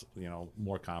saw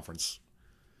more conference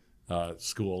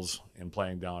schools and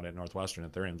playing down at Northwestern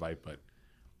at their invite, but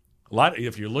a lot.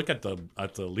 If you look at the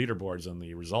leaderboards and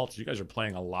the results, you guys are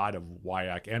playing a lot of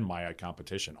WIAC and MIAC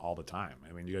competition all the time.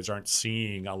 You guys aren't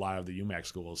seeing a lot of the UMAC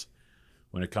schools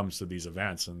when it comes to these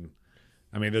events, and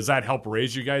does that help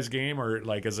raise you guys' game, or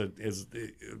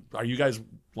are you guys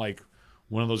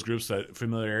one of those groups that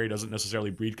familiarity doesn't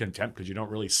necessarily breed contempt because you don't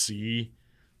really see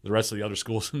the rest of the other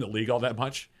schools in the league all that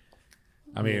much?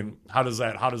 How does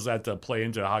that play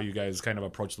into how you guys kind of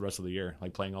approach the rest of the year,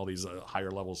 playing all these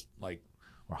higher levels,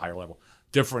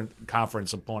 different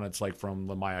conference opponents from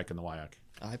the MIAC and the WIAC?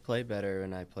 I play better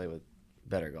when I play with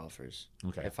better golfers.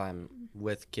 Okay. If I'm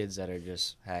with kids that are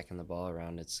just hacking the ball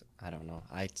around, I don't know.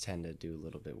 I tend to do a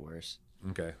little bit worse.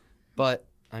 Okay. But,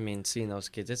 I mean, seeing those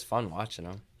kids, it's fun watching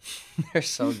them. They're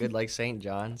so good, like St.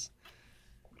 John's.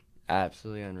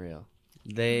 Absolutely unreal.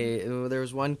 There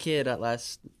was one kid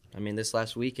this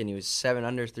last weekend, he was 7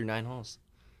 under through 9 holes.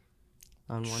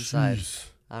 On one side.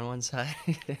 On one side.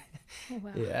 Oh,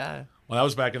 wow. Yeah. Well, that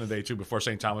was back in the day, too, before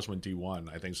St. Thomas went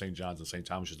D1. I think St. John's and St.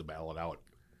 Thomas used to battle it out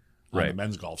on the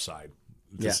men's golf side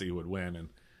to see who would win. And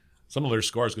some of their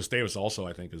scores, Gustavus also,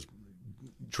 I think, is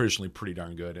traditionally pretty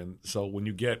darn good. And so when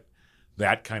you get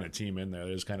that kind of team in there,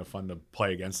 it's kind of fun to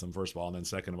play against them, first of all. And then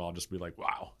second of all, just be like,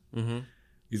 wow. Mm-hmm.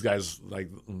 These guys, like,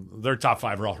 their top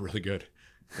 5 are all really good.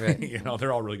 Right.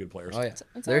 They're all really good players. Oh, yeah.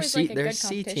 It's Their always like a their good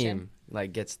C competition.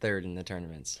 team, gets third in the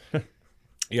tournaments.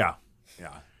 Yeah.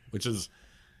 Which is,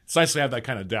 it's nice to have that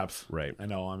kind of depth. Right. I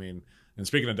know. I mean, and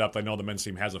speaking of depth, I know the men's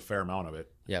team has a fair amount of it.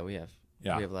 Yeah, we have.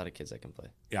 Yeah. We have a lot of kids that can play.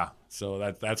 Yeah. So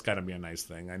that's got to be a nice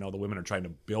thing. I know the women are trying to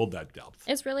build that depth.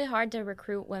 It's really hard to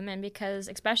recruit women because,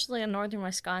 especially in northern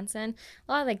Wisconsin,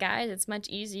 a lot of the guys, it's much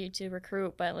easier to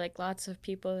recruit. But like lots of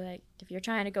people, like if you're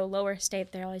trying to go lower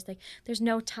state, they're always like, "There's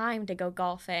no time to go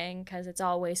golfing because it's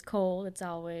always cold, it's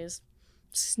always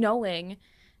snowing."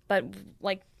 But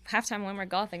like half time when we're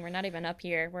golfing, we're not even up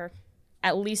here. We're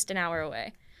at least an hour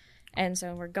away, and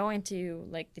so we're going to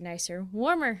like the nicer,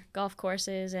 warmer golf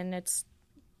courses, and it's.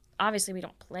 Obviously, we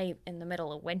don't play in the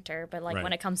middle of winter, but like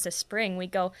when it comes to spring, we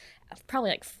go probably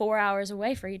like 4 hours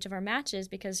away for each of our matches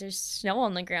because there's snow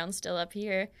on the ground still up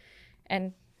here.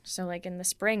 And so like in the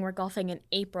spring, we're golfing in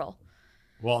April.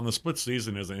 Well, and the split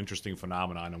season is an interesting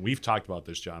phenomenon. And we've talked about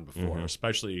this, John, before,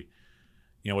 especially,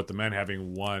 with the men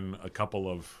having won a couple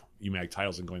of UMAC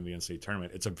titles and going to the NCAA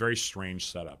tournament. It's a very strange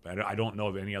setup. I don't know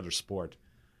of any other sport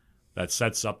that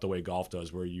sets up the way golf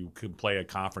does where you can play a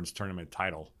conference tournament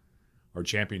title or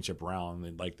championship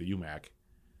round like the UMAC.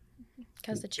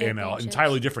 Because the in an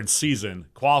entirely different season,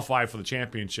 qualify for the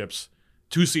championships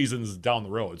 2 seasons down the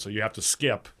road. So you have to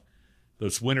skip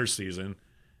this winter season.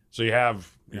 So you have,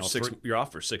 you're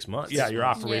off for 6 months. Yeah, you're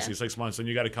off for basically 6 months. And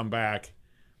you got to come back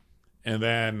and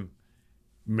then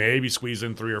maybe squeeze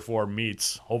in 3 or 4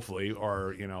 meets, hopefully,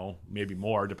 or, maybe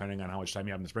more, depending on how much time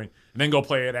you have in the spring. And then go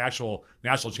play an actual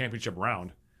national championship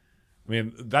round. I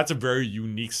mean, that's a very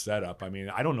unique setup. I mean,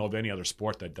 I don't know of any other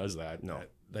sport that does that. No.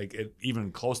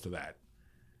 Even close to that.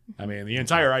 I mean, the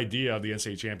entire idea of the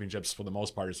NCAA championships, for the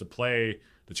most part, is to play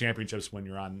the championships when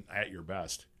you're at your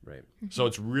best. Right. So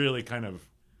it's really kind of,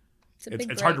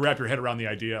 it's hard to wrap your head around the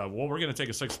idea of, well, we're going to take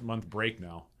a 6-month break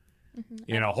now.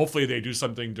 Hopefully they do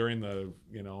something during the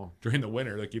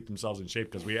winter to keep themselves in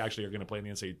shape because we actually are going to play in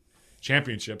the NCAA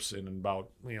championships in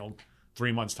about,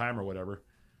 3 months' time or whatever.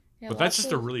 Yeah, but that's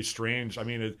just a really strange. I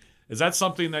mean, is that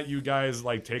something that you guys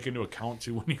take into account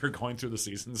too when you're going through the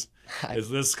seasons? Is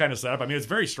this kind of setup? I mean, it's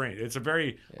very strange. It's a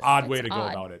very odd way to go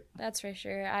about it. That's for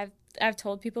sure. I've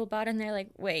told people about it, and they're like,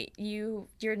 "Wait, your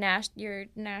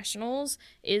nationals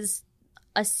is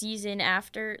a season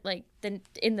after,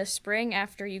 in the spring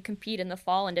after you compete in the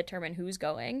fall and determine who's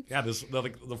going." Yeah,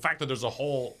 the fact that there's a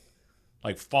whole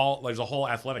fall, there's a whole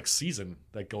athletic season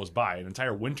that goes by, an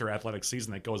entire winter athletic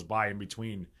season that goes by in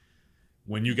between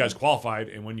when you guys qualified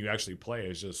and when you actually play.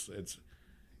 It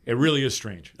really is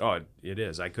strange. Oh, it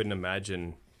is. I couldn't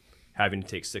imagine having to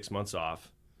take 6 months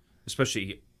off,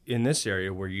 especially in this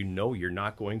area where you're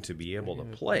not going to be able to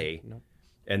play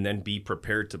and then be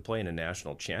prepared to play in a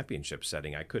national championship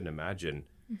setting. I couldn't imagine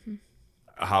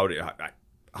how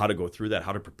to go through that,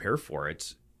 how to prepare for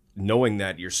it, knowing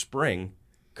that your spring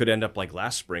could end up like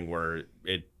last spring where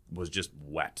it was just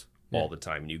wet all the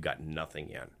time and you got nothing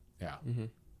in. Yeah. Mm-hmm.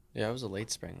 Yeah, it was a late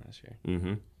spring last year.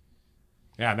 Mm-hmm.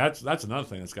 Yeah, and that's another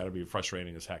thing that's got to be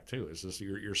frustrating as heck too. Is just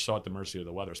you're so at the mercy of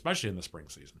the weather, especially in the spring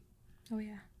season. Oh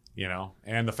yeah.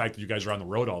 And the fact that you guys are on the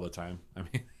road all the time. I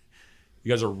mean, you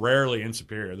guys are rarely in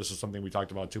Superior. This is something we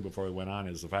talked about too before we went on.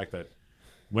 Is the fact that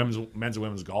men's and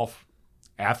women's golf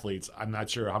athletes. I'm not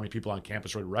sure how many people on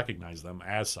campus would recognize them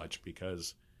as such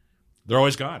because they're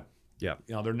always gone. Yeah.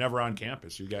 They're never on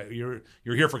campus. You're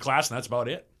here for class and that's about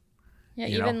it. Yeah,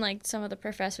 even some of the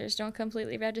professors don't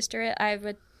completely register it. I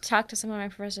would talk to some of my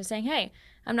professors saying, "Hey,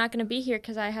 I'm not going to be here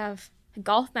because I have a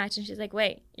golf match." And she's like,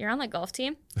 "Wait, you're on the golf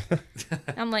team?"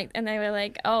 I'm like, and they were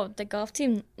like, "Oh, the golf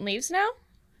team leaves now?"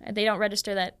 And they don't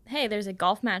register that, "Hey, there's a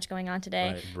golf match going on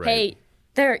today. Right. Hey,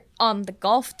 they're on the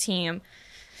golf team."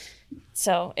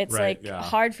 So it's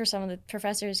hard for some of the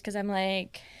professors because I'm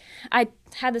like, I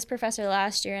had this professor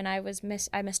last year and I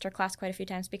missed her class quite a few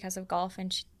times because of golf,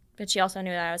 but she also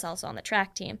knew that I was also on the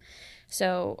track team.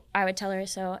 So I would tell her,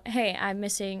 "So, hey, I'm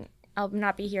missing I'll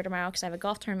not be here tomorrow because I have a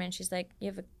golf tournament. She's like, you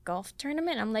have a golf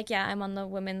tournament? I'm like, yeah, I'm on the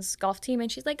women's golf team.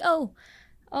 And she's like, oh,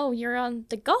 you're on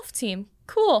the golf team.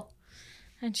 Cool.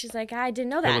 And she's like, I didn't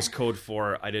know that. It was code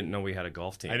for I didn't know we had a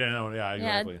golf team. I didn't know. Yeah,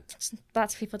 exactly. Yeah,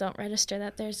 lots of people don't register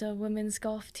that there's a women's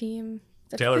golf team.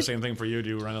 Taylor, same thing for you. Do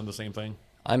you run on the same thing?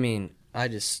 I mean, I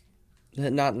just,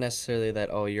 not necessarily that,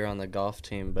 oh, you're on the golf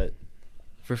team, but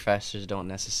professors don't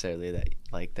necessarily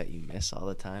that you miss all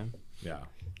the time. Yeah.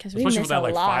 Because we Especially miss for that a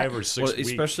like lot. 5 or 6 weeks.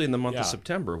 Especially in the month Yeah. of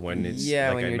September when it's Yeah,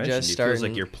 like when I you're mentioned, just it feels like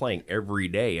starting. you're playing every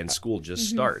day and school just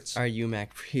starts. Our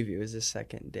UMAC preview is the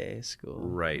second day of school.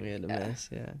 Right. We had to miss,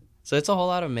 yeah. So it's a whole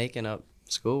lot of making up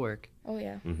schoolwork Oh,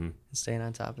 yeah. and staying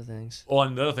on top of things. Well,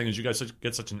 and the other thing is you guys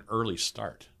get such an early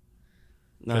start.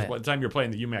 No, Because by the time you're playing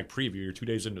the UMAC preview, you're 2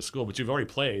 days into school, but you've already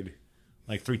played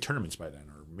like 3 tournaments by then,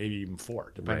 or maybe even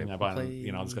 4, depending Right. upon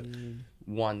it's good.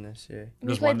 one this year. We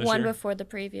Just played this one year? before the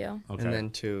preview. Okay. And then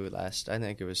 2 last. I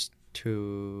think it was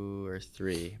 2 or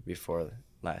 3 before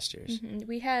last year's. Mhm.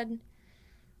 We had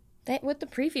with the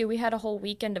preview, we had a whole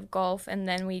weekend of golf, and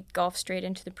then we golfed straight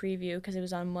into the preview because it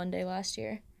was on Monday last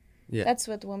year. Yeah. That's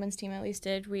what the women's team at least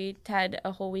did. We had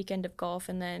a whole weekend of golf,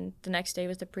 and then the next day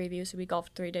was the preview, so we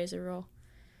golfed 3 days in a row.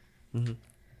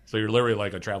 So you're literally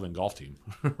like a traveling golf team.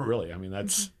 Really. I mean,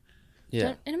 that's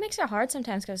Yeah. And it makes it hard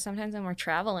sometimes because sometimes when we're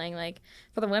traveling, like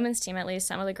for the women's team at least,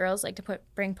 some of the girls like to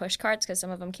bring push carts because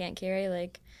some of them can't carry,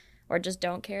 like, or just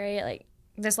don't carry. Like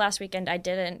this last weekend, I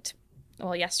didn't.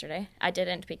 Well, yesterday I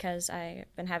didn't because I've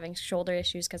been having shoulder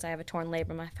issues because I have a torn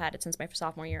labrum. I've had it since my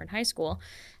sophomore year in high school,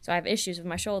 so I have issues with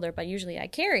my shoulder. But usually I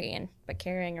carry, but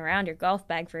carrying around your golf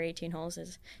bag for 18 holes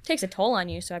takes a toll on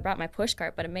you. So I brought my push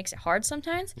cart, but it makes it hard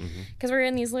sometimes because we're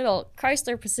in these little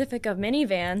Chrysler Pacifica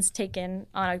minivans taken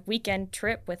on a weekend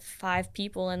trip with 5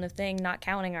 people in the thing, not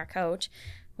counting our coach,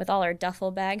 with all our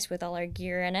duffel bags with all our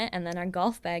gear in it, and then our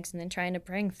golf bags, and then trying to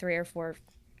bring 3 or 4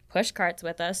 push carts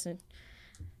with us. And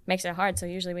makes it hard. So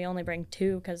usually we only bring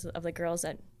 2 because of the girls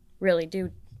that really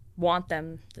do want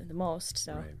them the most.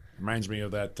 So reminds me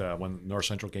of that when North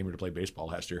Central came here to play baseball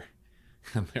last year.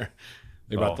 And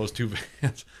they brought those 2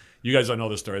 vans. You guys don't know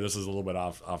this story. This is a little bit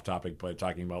off topic, but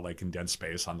talking about like condensed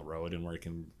space on the road and where it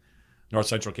can. North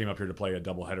Central came up here to play a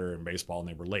doubleheader in baseball, and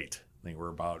they were late. They were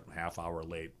about half hour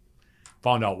late.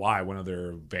 Found out why. One of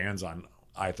their vans on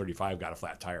I-35 got a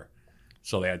flat tire,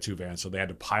 so they had 2 vans. So they had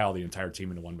to pile the entire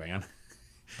team into one van.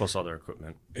 Plus all their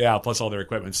equipment. Yeah, plus all their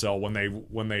equipment. So when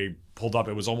they pulled up,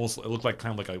 it looked like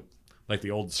kind of like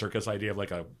the old circus idea of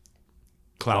like a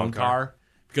clown car,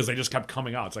 because they just kept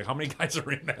coming out. It's like, how many guys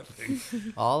are in that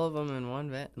thing? All of them in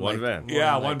one van. One van.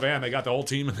 Yeah, one van. They got the whole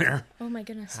team in there. oh my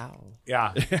goodness. How?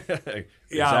 Yeah. Exactly.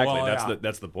 well,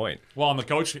 That's the point. Well, and the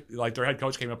coach, like their head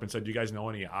coach, came up and said, "Do you guys know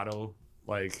any auto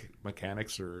like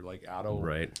mechanics or like auto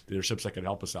dealerships that could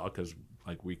help us out? Because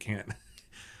like we can't,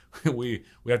 we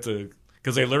have to."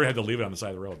 Because they literally had to leave it on the side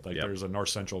of the road. Like there's a North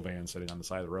Central van sitting on the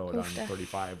side of the road on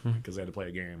 35 because they had to play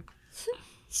a game.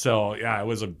 So yeah, it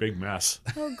was a big mess.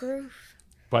 Oh, groove.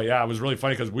 But yeah, it was really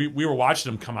funny because we were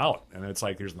watching them come out, and it's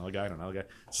like here's another guy and another guy.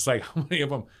 It's just like how many of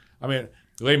them? I mean,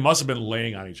 they must have been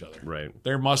laying on each other. Right.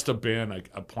 There must have been like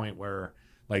a point where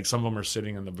like some of them are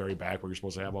sitting in the very back where you're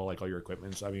supposed to have all your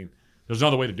equipment. I mean, there's no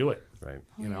other way to do it. Right.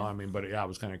 You know, I mean, but yeah, it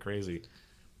was kind of crazy.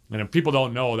 And if people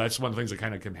don't know, that's one of the things that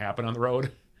kind of can happen on the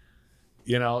road.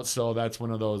 You know, so that's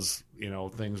one of those,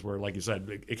 things where, like you said,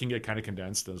 it can get kind of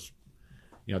condensed as,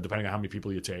 depending on how many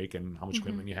people you take and how much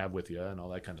equipment you have with you and all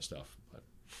that kind of stuff. But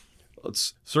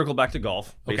Let's circle back to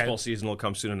golf. Okay. Baseball season will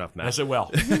come soon enough, Matt. yes, it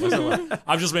will.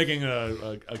 I'm just making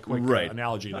a quick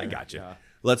analogy there. I got you. Yeah.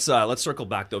 Let's circle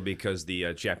back though, because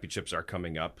the championships are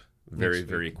coming up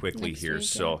very quickly Next here. week,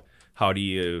 So how do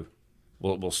you?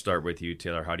 We'll start with you,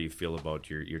 Taylor. How do you feel about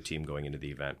your team going into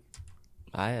the event?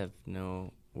 I have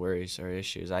no worries or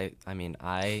issues. I mean,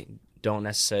 I don't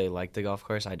necessarily like the golf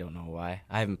course. I don't know why.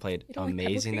 I haven't played don't like Pebble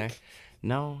amazing there. Creek?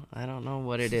 No, I don't know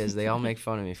what it is. They all make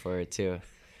fun of me for it too.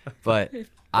 But figured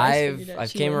I've out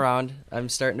came you. around. I'm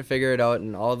starting to figure it out,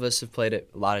 and all of us have played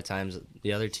it a lot of times.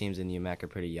 The other teams in UMAC are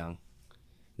pretty young.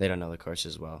 They don't know the course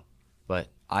as well. But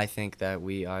I think that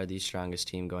we are the strongest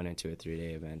team going into a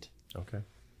 3-day event. Okay.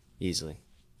 Easily.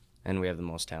 And we have the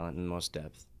most talent and most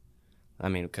depth. I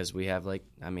mean, because we have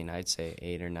I'd say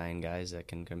 8 or 9 guys that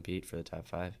can compete for the top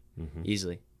 5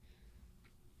 easily.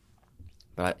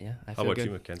 But yeah, I How feel about good.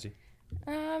 you, Mackenzie?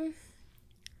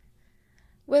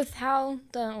 With how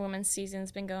the women's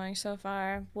season's been going so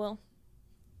far, we'll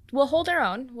hold our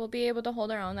own. We'll be able to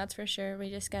hold our own, that's for sure. We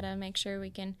just gotta make sure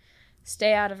we can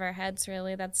stay out of our heads,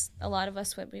 really. That's a lot of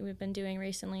us what we've been doing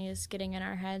recently is getting in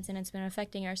our heads, and it's been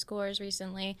affecting our scores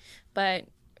recently. But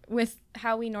with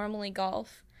how we normally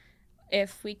golf,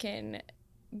 if we can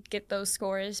get those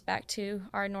scores back to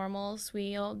our normals,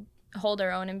 we'll hold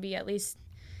our own and be at least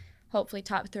hopefully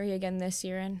top 3 again this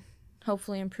year, and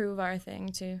hopefully improve our thing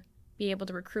to be able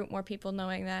to recruit more people,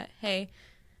 knowing that, hey,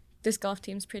 this golf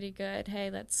team's pretty good. Hey,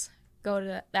 let's go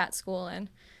to that school and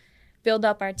build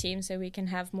up our team so we can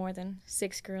have more than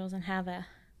 6 girls and have a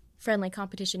friendly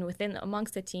competition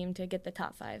amongst the team to get the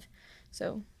top 5.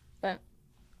 So, but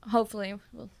hopefully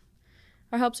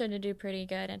our hopes are to do pretty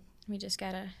good, and we just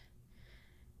gotta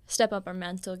step up our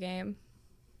mental game.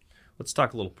 Let's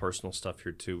talk a little personal stuff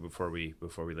here too before we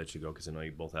let you go, because I know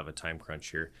you both have a time crunch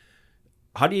here.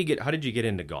 How did you get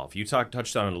into golf? You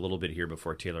touched on it a little bit here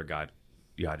before Taylor got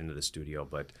into the studio,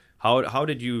 but how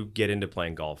did you get into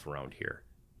playing golf around here?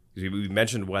 We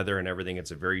mentioned weather and everything.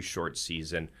 It's a very short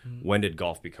season. When did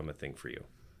golf become a thing for you?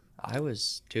 I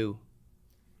was 2.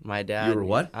 My dad. You were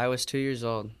what? I was 2 years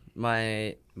old.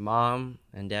 My mom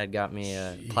and dad got me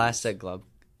a plastic club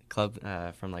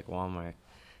from like Walmart,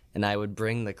 and I would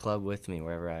bring the club with me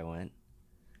wherever I went.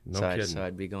 No kidding. So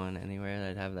I'd be going anywhere, and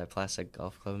I'd have that plastic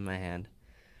golf club in my hand.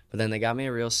 But then they got me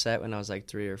a real set when I was like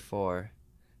 3 or 4,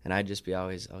 and I'd just be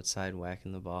always outside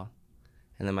whacking the ball.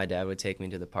 And then my dad would take me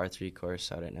to the par 3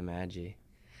 course out at Nemadji.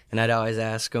 And I'd always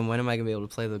ask him, when am I going to be able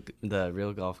to play the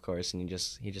real golf course? And he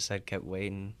just said, keep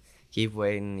waiting,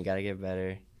 you got to get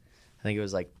better. I think it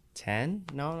was like 10?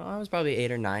 No, I was probably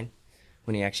 8 or 9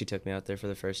 when he actually took me out there for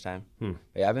the first time. But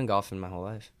yeah, I've been golfing my whole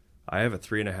life. I have a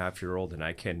 3.5-year-old, and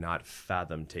I cannot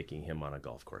fathom taking him on a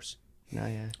golf course. No,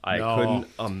 yeah. I couldn't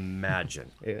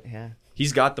imagine. Yeah.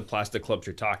 He's got the plastic clubs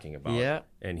you're talking about. Yeah.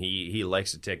 And he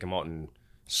likes to take them out and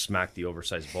smack the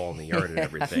oversized ball in the yard and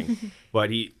everything. But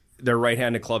they're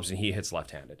right-handed clubs, and he hits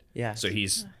left-handed. Yeah. So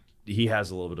he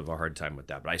has a little bit of a hard time with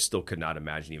that. But I still could not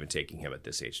imagine even taking him at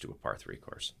this age to a par 3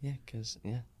 course. Yeah,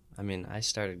 I mean, I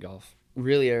started golf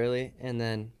really early, and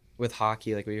then with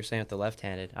hockey, like what you were saying with the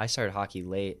left-handed, I started hockey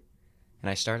late, and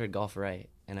I started golf right,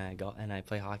 and I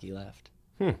play hockey left.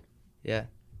 Yeah.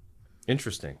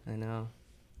 Interesting. I know.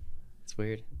 It's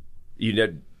weird.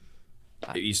 You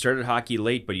started hockey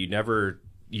late, but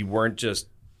you weren't just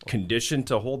conditioned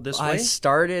to hold this way? I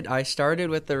started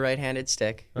with the right-handed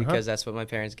stick because that's what my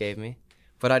parents gave me,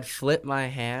 but I'd flip my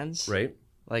hands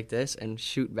like this and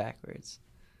shoot backwards.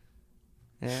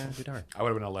 Yeah. I would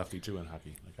have been a lefty too in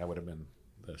hockey. Like I would have been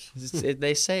this.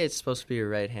 They say it's supposed to be your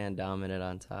right hand dominant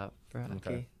on top for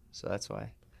hockey, so that's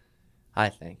why. I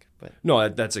think, but no,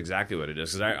 that's exactly what it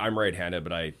is. Because I'm right-handed,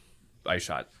 but I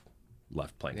shot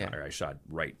left playing hockey. I shot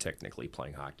right technically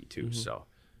playing hockey too. So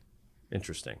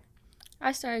interesting.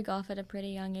 I started golf at a pretty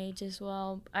young age as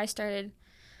well. I started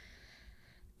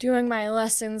doing my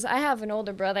lessons. I have an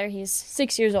older brother. He's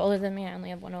 6 years older than me. I only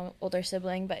have one older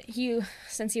sibling, but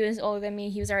since he was older than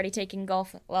me, he was already taking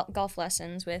golf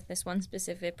lessons with this one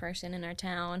specific person in our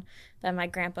town that my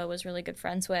grandpa was really good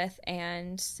friends with.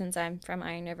 And since I'm from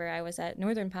Iron River, I was at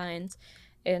Northern Pines,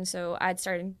 and so I'd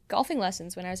started golfing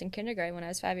lessons when I was in kindergarten. When I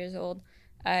was 5 years old,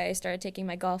 I started taking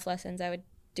my golf lessons. I would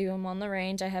do them on the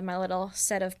range. I had my little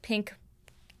set of pink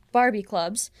Barbie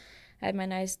clubs. I had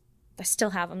I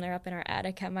still have them. They're up in our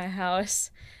attic at my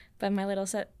house. But my little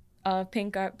set of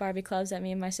pink Barbie clubs that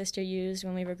me and my sister used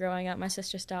when we were growing up. My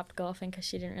sister stopped golfing because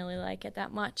she didn't really like it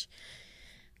that much.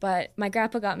 But my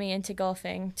grandpa got me into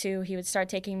golfing, too. He would start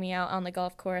taking me out on the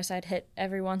golf course. I'd hit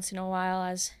every once in a while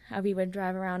as we would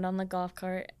drive around on the golf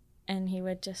cart. And he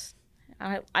would just...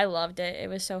 I loved it. It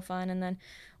was so fun. And then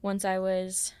once I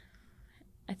was,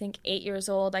 I think, 8 years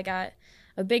old, I got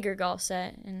a bigger golf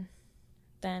set. And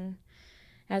then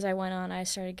as I went on, I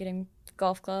started getting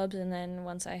golf clubs. And then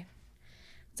once I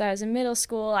was in middle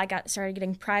school, I started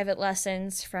getting private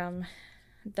lessons from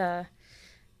the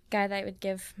guy that would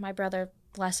give my brother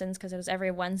lessons, because it was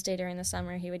every Wednesday during the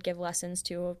summer. He would give lessons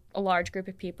to a large group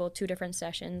of people, 2 different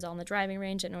sessions on the driving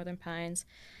range at Northern Pines.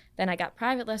 Then I got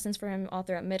private lessons from him all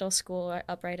throughout middle school,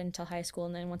 up right until high school.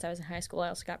 And then once I was in high school, I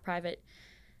also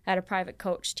had a private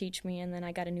coach teach me. And then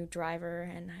I got a new driver,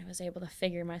 and I was able to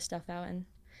figure my stuff out. And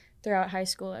throughout high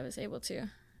school, I was able to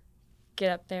get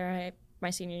up there. My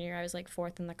senior year, I was like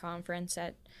 4th in the conference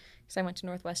because I went to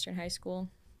Northwestern High School,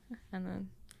 and then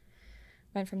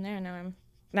went from there.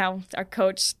 Now our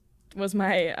coach was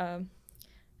my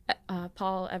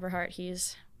Paul Everhart. He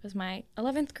was my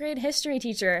 11th grade history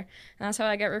teacher, and that's how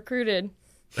I got recruited.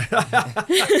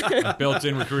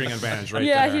 Built-in recruiting advantage, right?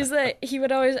 Yeah, there. he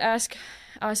would always ask.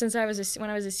 When I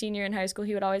was a senior in high school,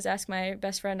 he would always ask my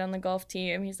best friend on the golf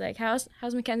team. He's like, "How's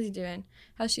Mackenzie doing?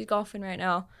 How's she golfing right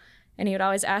now?" And he would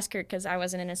always ask her because I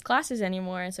wasn't in his classes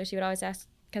anymore, and so she would always ask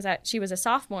because she was a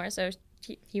sophomore, so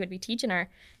he would be teaching her.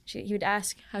 He would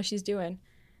ask how she's doing,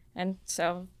 and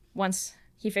so once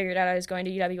he figured out I was going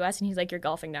to UWS, and he's like, "You're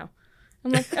golfing now."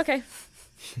 I'm like, "Okay."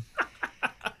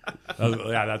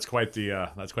 Yeah, that's quite the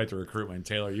recruitment.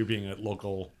 Taylor, you being a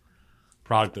local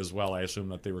product as well, I assume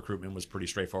that the recruitment was pretty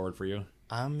straightforward for you.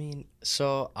 I mean,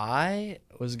 so I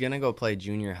was gonna go play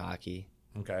junior hockey.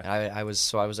 Okay. I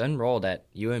was enrolled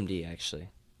at UMD actually.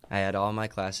 I had all my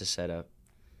classes set up,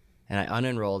 and I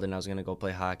unenrolled, and I was gonna go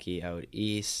play hockey out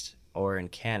east or in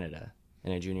Canada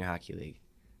in a junior hockey league.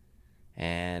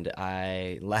 And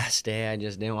last day I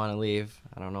just didn't want to leave.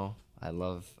 I don't know. I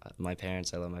love my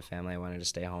parents. I love my family. I wanted to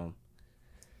stay home.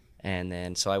 And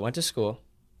then so I went to school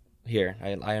here.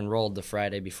 I enrolled the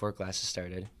Friday before classes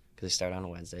started because they start on a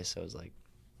Wednesday, so it was like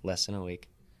less than a week.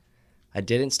 I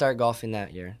didn't start golfing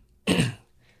that year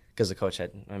because the coach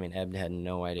Ed had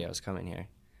no idea I was coming here.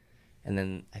 And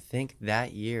then I think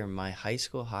that year my high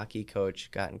school hockey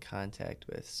coach got in contact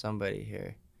with somebody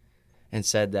here and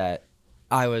said that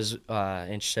I was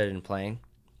interested in playing.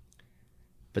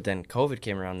 But then COVID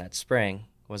came around that spring,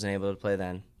 wasn't able to play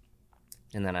then.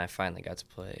 And then I finally got to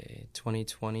play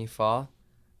 2020 fall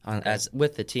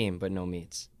with the team, but no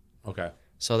meets. Okay.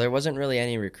 So there wasn't really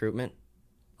any recruitment.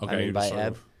 Okay. I mean, by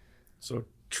Eb. So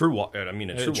true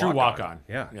walk-on.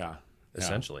 Yeah.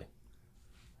 Essentially.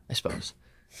 I suppose.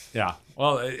 Yeah.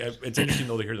 Well, it's interesting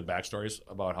though to hear the backstories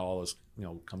about how all this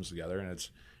comes together, and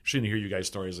it's interesting to hear you guys'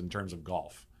 stories in terms of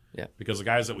golf. Yeah. Because the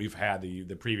guys that we've had, the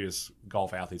previous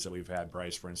golf athletes that we've had,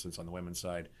 Bryce, for instance, on the women's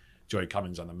side, Joey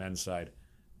Cummings on the men's side,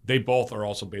 they both are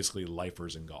also basically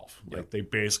lifers in golf. Yep. Like they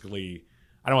basically,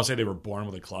 I don't want to say they were born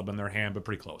with a club in their hand, but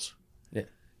pretty close. Yeah.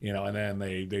 And then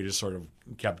they just sort of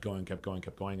kept going.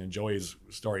 And Joey's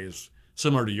story is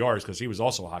similar to yours because he was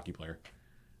also a hockey player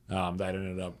that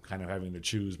ended up kind of having to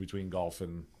choose between golf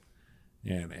and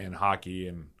hockey.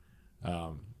 And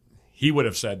he would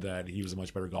have said that he was a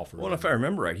much better golfer. Well, if I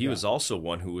remember right, he was also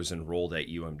one who was enrolled at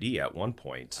UMD at one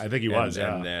point. I think he was,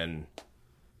 And then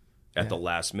at the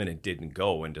last minute didn't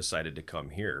go and decided to come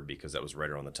here because that was right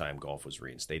around the time golf was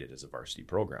reinstated as a varsity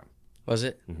program. Was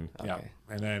it? Mm-hmm. Yeah.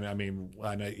 And then,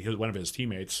 one of his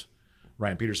teammates,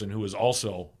 Ryan Peterson, who was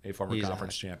also a former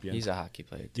conference champion. He's a hockey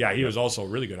player, too. Yeah, he was also a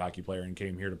really good hockey player and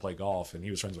came here to play golf, and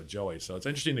he was friends with Joey. So it's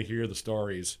interesting to hear the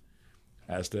stories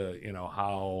as to,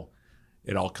 how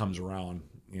it all comes around.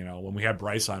 When we had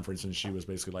Bryce on, for instance, she was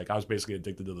basically like, I was basically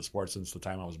addicted to the sport since the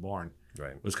time I was born.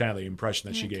 Right. It was kind of the impression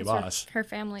that she gave us. Her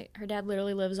family, her dad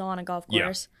literally lives on a golf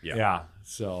course. Yeah.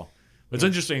 So it's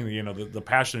interesting, the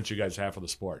passion that you guys have for the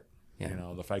sport.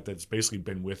 Yeah. The fact that it's basically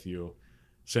been with you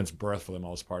since birth for the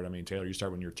most part. I mean, Taylor, you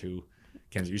start when you're 2.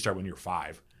 Kenzie, you start when you're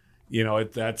 5.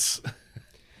 That's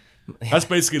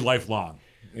basically lifelong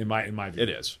in my view. It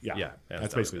is. Yeah.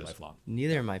 That's basically lifelong.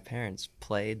 Neither of my parents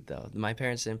played, though. My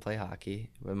parents didn't play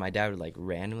hockey, but my dad would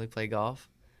randomly play golf.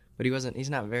 But he's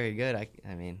not very good.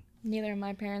 I mean. Neither of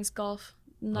my parents golf.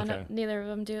 Neither of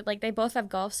them do. They both have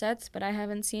golf sets, but I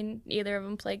haven't seen either of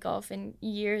them play golf in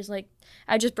years.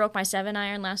 I just broke my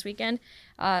 7-iron last weekend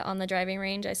on the driving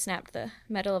range. I snapped the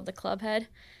metal of the club head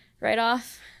right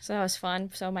off, so that was fun.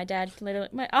 So my dad literally,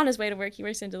 on his way to work, he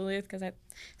works in Duluth,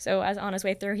 as on his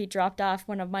way through, he dropped off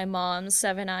one of my mom's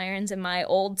 7-irons and my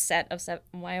old set of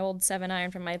my old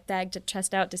 7-iron from my bag to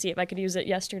test out to see if I could use it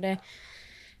yesterday.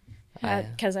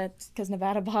 Because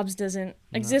Nevada Bob's doesn't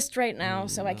exist right now,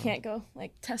 so I can't go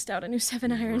test out a new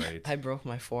 7-iron. Right. I broke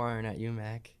my 4-iron at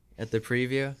UMAC at the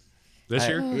preview. This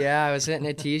year? Yeah, I was hitting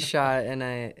a tee shot and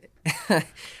I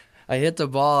hit the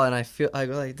ball and I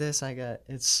go like this.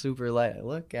 It's super light. I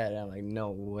look at it. I'm like, no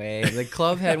way. The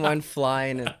club head went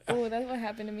flying. Oh, that's what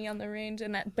happened to me on the range.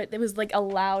 But it was a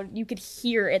loud. You could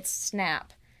hear it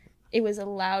snap. It was a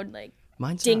loud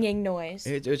dinging noise.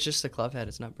 It's just the club head.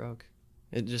 It's not broke.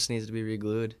 It just needs to be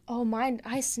re-glued. Oh, mine!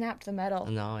 I snapped the metal.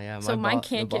 No, yeah. Mine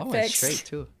can't get fixed. Went straight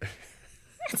too.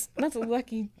 That's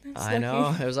lucky. I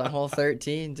know. It was on hole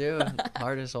 13 too.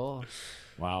 Hardest hole.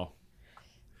 Wow.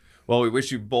 Well, we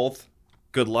wish you both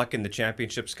good luck in the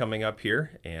championships coming up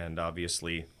here, and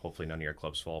obviously, hopefully none of your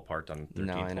clubs fall apart on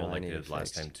 13th hole like they did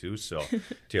last time too. So,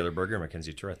 Taylor Berger,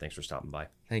 Mackenzie Tura, thanks for stopping by.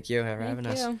 Thank you for having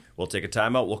us. We'll take a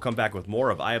timeout. We'll come back with more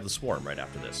of Eye of the Swarm right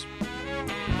after this.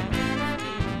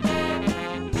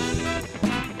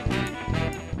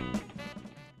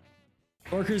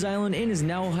 Orchards Island Inn is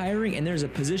now hiring, and there's a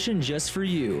position just for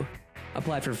you.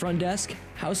 Apply for front desk,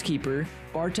 housekeeper,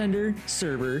 bartender,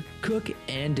 server, cook,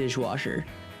 and dishwasher.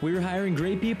 We're hiring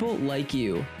great people like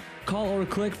you. Call or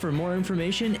click for more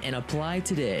information and apply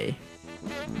today.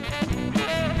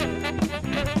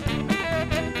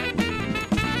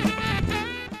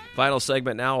 Final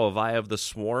segment now of Eye of the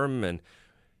Swarm, and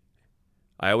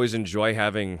I always enjoy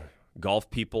having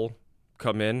golf people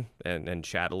come in and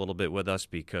chat a little bit with us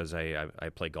because I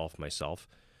play golf myself.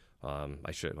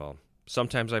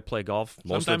 Sometimes I play golf.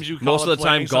 Most of the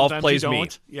time, golf plays me.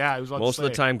 Yeah, I was about most to of say.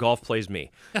 the time, golf plays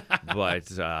me.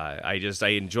 But I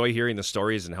enjoy hearing the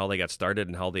stories and how they got started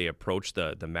and how they approach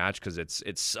the match because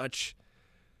it's such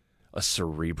a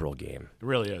cerebral game. It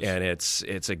really is. And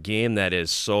it's a game that is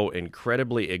so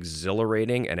incredibly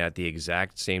exhilarating and at the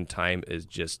exact same time is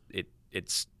just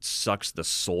it sucks the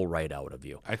soul right out of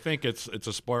you. I think it's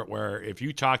a sport where if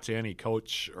you talk to any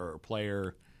coach or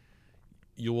player,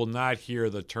 you will not hear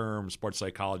the term sports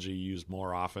psychology used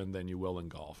more often than you will in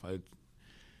golf.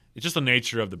 It's just the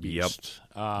nature of the beast.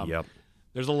 Yep.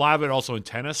 There's a lot of it also in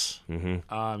tennis.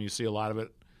 Mm-hmm. You see a lot of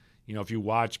it. If you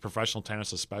watch professional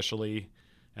tennis, especially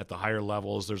at the higher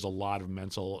levels, there's a lot of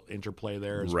mental interplay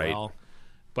there as well.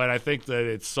 But I think that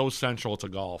it's so central to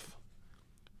golf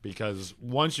because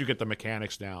once you get the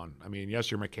mechanics down,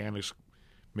 yes, your mechanics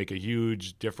make a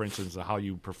huge difference in how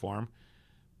you perform.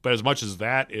 But as much as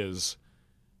that is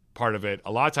part of it,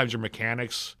 a lot of times your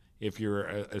mechanics, if you're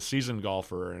a seasoned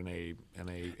golfer and a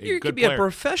you good could be player, a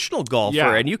professional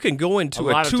golfer and you can go into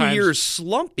a 2-year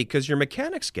slump because your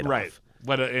mechanics get off.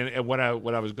 But and what I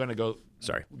was going to go,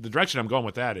 sorry, the direction I'm going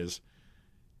with that is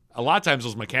a lot of times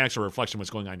those mechanics are a reflection of what's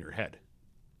going on in your head.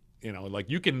 Like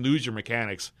you can lose your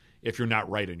mechanics if you're not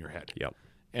right in your head. Yep.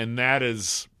 And that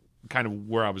is kind of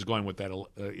where I was going with that,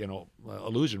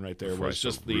 illusion right there. Before where it's I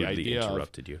just the idea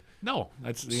interrupted you. No,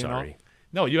 that's sorry.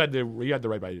 No, you had the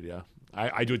right idea.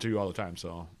 I do it to you all the time.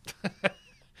 So,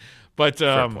 but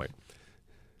fair point.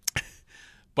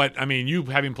 But you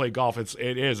having played golf,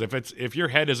 if your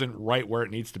head isn't right where it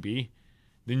needs to be,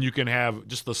 then you can have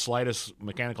just the slightest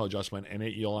mechanical adjustment, and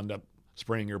you'll end up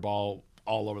spraying your ball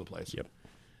all over the place. Yep.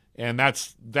 And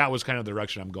that was kind of the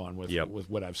direction I'm going with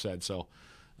what I've said. So,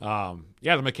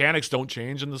 the mechanics don't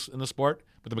change in the sport,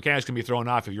 but the mechanics can be thrown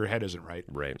off if your head isn't right.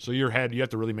 Right. So you have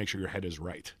to really make sure your head is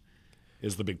right.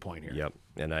 Is the big point here. Yep.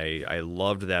 And I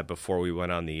loved that before we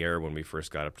went on the air when we first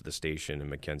got up to the station and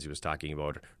Mackenzie was talking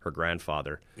about her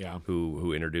grandfather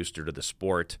who introduced her to the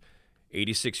sport,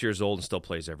 86 years old and still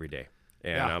plays every day.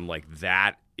 And I'm like,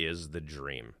 that is the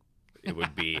dream. It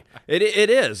would be. It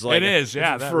is. Like, it is,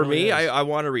 yeah. For really me, I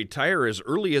want to retire as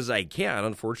early as I can.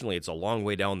 Unfortunately, it's a long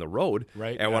way down the road.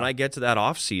 Right. And when I get to that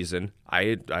off season,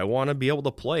 I want to be able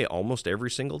to play almost every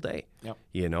single day.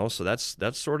 Yep. So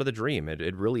that's sort of the dream.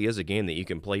 It really is a game that you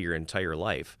can play your entire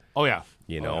life. Oh yeah.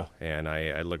 And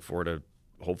I look forward to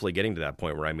hopefully getting to that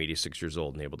point where I'm 86 years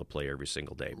old and able to play every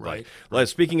single day. Right. But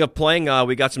speaking of playing,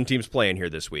 we got some teams playing here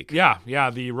this week. Yeah.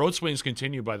 The road swings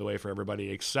continue, by the way, for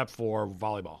everybody except for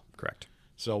volleyball. Correct.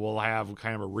 So we'll have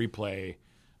kind of a replay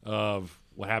of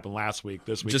what happened last week,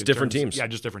 this week. Just different teams. Yeah,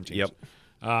 just different teams.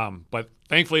 Yep. But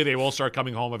thankfully, they will start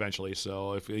coming home eventually.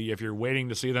 So if you're waiting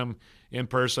to see them in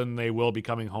person, they will be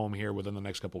coming home here within the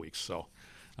next couple weeks. So,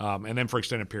 and then for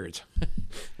extended periods.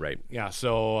 Right. Yeah.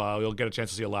 So you'll get a chance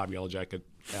to see a lot of Yellow Jacket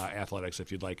athletics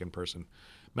if you'd like in person.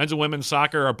 Men's and women's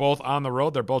soccer are both on the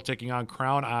road. They're both taking on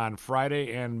Crown on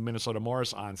Friday and Minnesota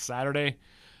Morris on Saturday.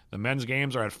 The men's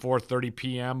games are at 4:30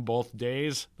 p.m. both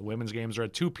days. The women's games are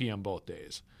at 2 p.m. both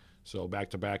days. So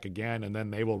back-to-back again, and then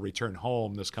they will return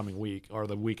home this coming week, or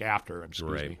the week after,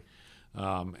 excuse me.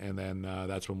 And then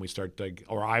that's when we start,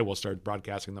 or I will start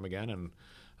broadcasting them again, and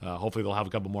hopefully they'll have a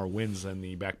couple more wins in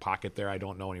the back pocket there. I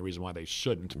don't know any reason why they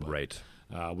shouldn't. But, right.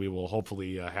 We will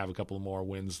hopefully have a couple more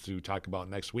wins to talk about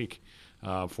next week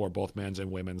for both men's and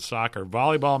women's soccer.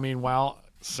 Volleyball, meanwhile,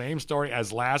 same story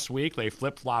as last week. They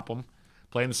flip-flop them.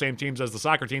 Playing the same teams as the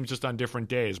soccer teams, just on different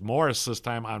days. Morris this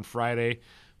time on Friday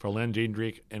for Lynn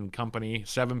Diedrich and company,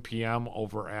 7 p.m.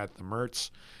 over at the Mertz.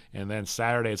 And then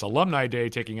Saturday, it's Alumni Day,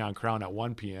 taking on Crown at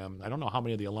 1 p.m. I don't know how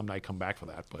many of the alumni come back for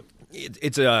that, but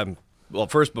it's well,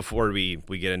 first, before we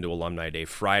get into Alumni Day,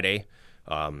 Friday,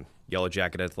 Yellow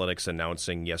Jacket Athletics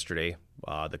announcing yesterday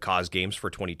the cause games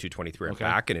for 22-23 are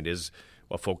back, and it is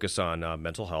a focus on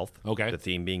mental health. Okay. The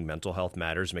theme being Mental Health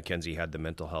Matters. Mackenzie had the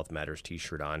Mental Health Matters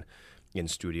T-shirt on in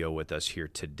studio with us here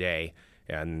today.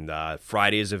 And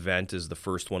Friday's event is the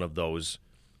first one of those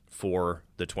for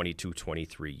the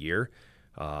 22-23 year.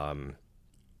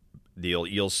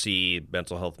 You'll see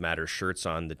Mental Health Matters shirts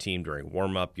on the team during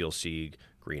warm-up. You'll see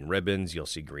green ribbons. You'll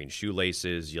see green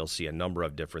shoelaces. You'll see a number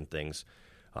of different things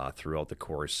throughout the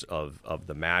course of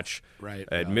the match. Right.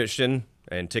 Admission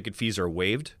and ticket fees are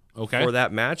waived for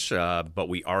that match, but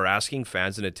we are asking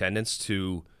fans in attendance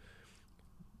to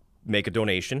make a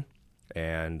donation.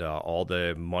 And all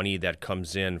the money that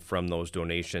comes in from those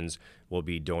donations will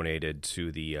be donated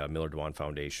to the Miller DeWan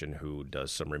Foundation, who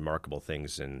does some remarkable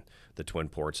things in the Twin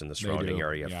Ports and the surrounding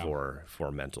area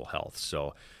for mental health.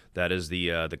 So that is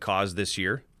the cause this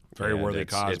year. Very And worthy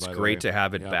cause. It's by the great way. to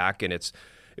have it back, and it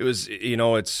was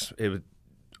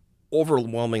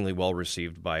overwhelmingly well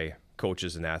received by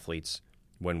coaches and athletes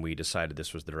when we decided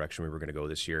this was the direction we were going to go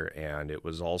this year, and it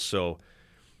was also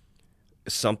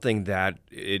something that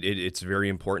it's very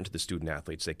important to the student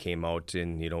athletes that came out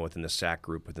in within the SAC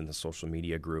group, within the social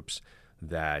media groups,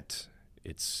 that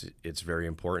it's very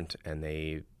important, and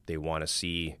they want to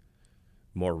see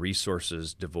more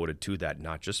resources devoted to that,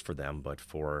 not just for them, but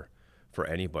for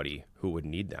anybody who would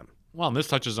need them. Well, and this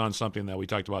touches on something that we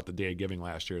talked about the Day of Giving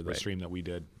last year, the stream that we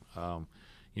did.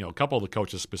 A couple of the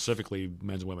coaches, specifically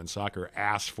men's and women's soccer,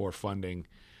 asked for funding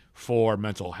for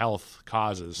mental health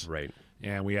causes. Right.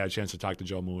 And we had a chance to talk to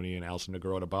Joe Mooney and Allison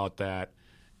DeGroat about that.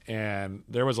 And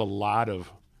there was a lot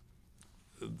of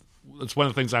 – it's one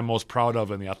of the things I'm most proud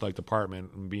of in the athletic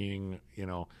department, and being,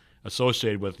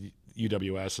 associated with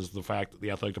UWS, is the fact that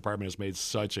the athletic department has made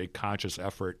such a conscious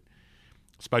effort,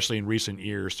 especially in recent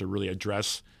years, to really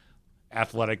address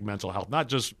athletic mental health. Not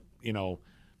just,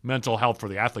 mental health for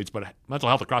the athletes, but mental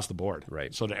health across the board.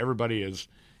 Right. So that everybody is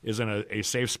in a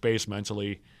safe space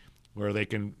mentally, where they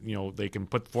can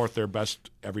put forth their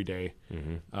best every day,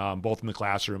 both in the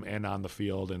classroom and on the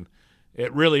field. And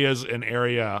it really is an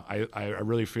area I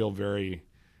really feel very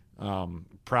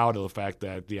proud of the fact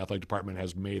that the athletic department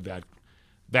has made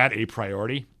that a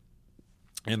priority,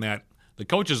 and that the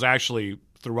coaches actually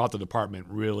throughout the department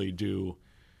really do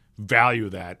value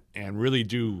that and really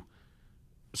do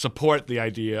support the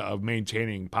idea of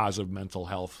maintaining positive mental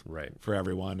health for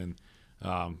everyone.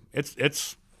 And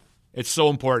it's so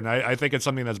important. I think it's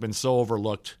something that's been so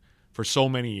overlooked for so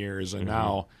many years, and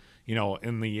now,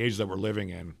 in the age that we're living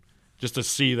in, just to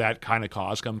see that kind of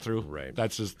cause come through,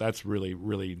 that's really,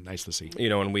 really nice to see.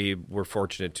 And we're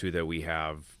fortunate too that we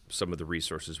have some of the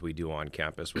resources we do on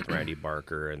campus with Randy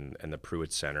Barker and the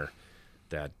Pruitt Center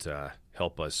that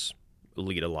help us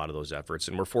lead a lot of those efforts.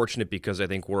 And we're fortunate because I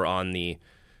think we're on the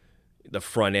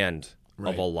front end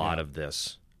of a lot of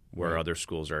this, where other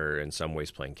schools are in some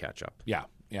ways playing catch up. Yeah,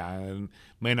 and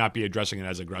may not be addressing it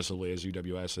as aggressively as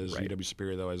UWS is. UW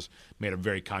Superior, though, has made a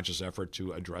very conscious effort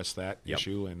to address that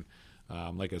issue. And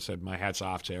like I said, my hat's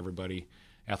off to everybody,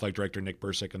 athletic director Nick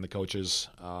Bursick and the coaches,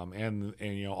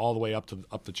 and all the way up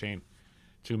the chain,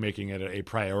 to making it a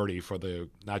priority for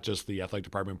not just the athletic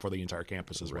department, for the entire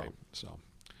campus as well. So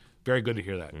very good to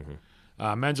hear that.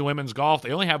 Men's and women's golf,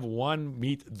 they only have one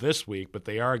meet this week, but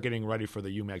they are getting ready for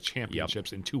the UMAC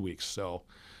championships in 2 weeks. So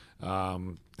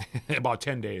about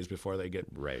 10 days before they get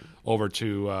over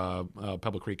to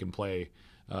Pebble Creek and play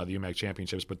the UMAC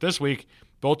championships. But this week,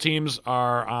 both teams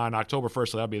are on October 1st,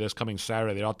 so that'll be this coming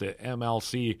Saturday. They're out the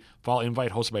MLC Fall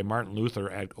Invite, hosted by Martin Luther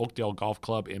at Oakdale Golf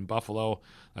Club in Buffalo.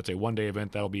 That's a one-day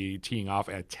event that'll be teeing off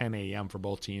at 10 a.m. for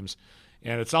both teams.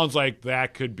 And it sounds like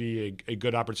that could be a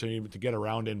good opportunity to get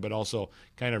around in, but also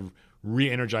kind of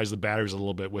re-energize the batteries a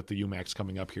little bit with the UMACs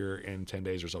coming up here in 10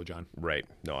 days or so, John. Right.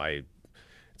 No,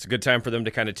 it's a good time for them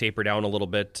to kind of taper down a little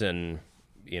bit and,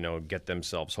 get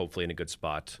themselves hopefully in a good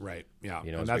spot. Right. Yeah.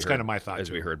 And that's kind of my thought,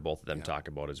 as we heard both of them talk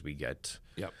about as we get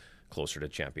closer to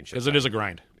championship. Because it is a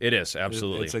grind. It is,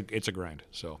 absolutely. It's a grind.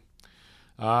 So,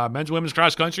 men's and women's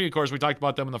cross country, of course, we talked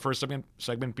about them in the first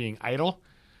segment being idle.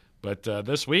 But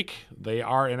this week, they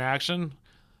are in action.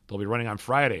 They'll be running on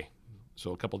Friday,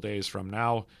 so a couple days from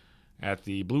now, at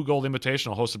the Blue Gold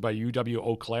Invitational, hosted by UW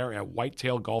Eau Claire at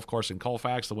Whitetail Golf Course in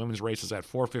Colfax. The women's race is at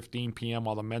 4:15 p.m.,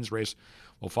 while the men's race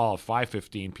will follow at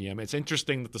 5:15 p.m. It's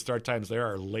interesting that the start times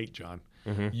there are late, John.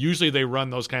 Usually they run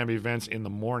those kind of events in the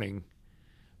morning,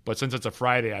 but since it's a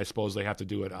Friday, I suppose they have to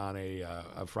do it on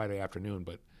a Friday afternoon.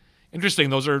 But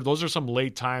interesting, those are some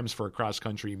late times for a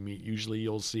cross-country meet. Usually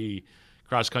you'll see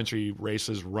cross-country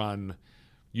races run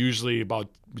usually about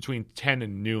between 10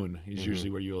 and noon is usually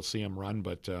where you'll see them run.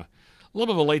 But a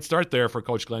little bit of a late start there for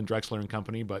Coach Glenn Drexler and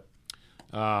company, but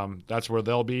that's where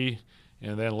they'll be.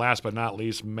 And then last but not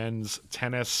least, men's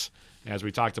tennis. As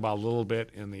we talked about a little bit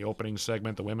in the opening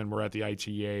segment, the women were at the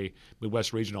ITA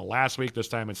Midwest Regional last week. This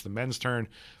time it's the men's turn,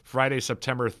 Friday,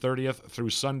 September 30th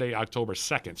through Sunday, October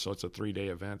 2nd. So it's a 3-day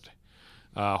event.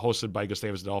 Hosted by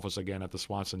Gustavus Adolphus again at the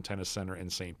Swanson Tennis Center in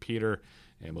St. Peter.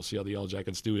 And we'll see how the Yellow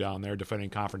Jackets do down there, defending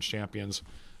conference champions.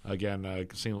 Again,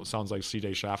 sounds like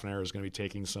C.J. Schaffner is going to be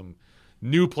taking some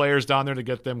new players down there to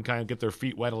get them kind of get their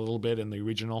feet wet a little bit in the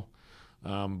regional.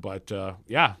 But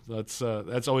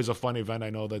that's always a fun event. I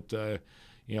know that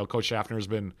Coach Schaffner has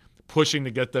been pushing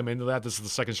to get them into that. This is the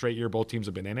second straight year both teams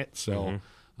have been in it. So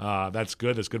that's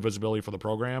good. It's good visibility for the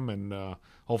program, and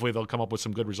hopefully they'll come up with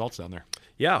some good results down there.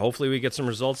 Yeah, hopefully we get some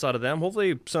results out of them.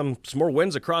 Hopefully some more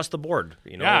wins across the board.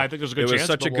 Yeah, I think there's a good chance. It was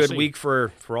such a good week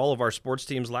for all of our sports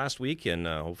teams last week, and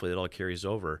hopefully it all carries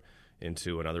over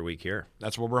into another week here.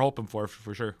 That's what we're hoping for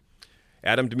sure.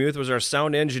 Adam DeMuth was our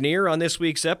sound engineer on this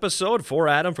week's episode. For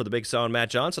Adam, for the Big Sound Matt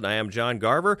Johnson, I am John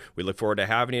Garver. We look forward to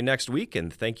having you next week,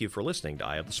 and thank you for listening to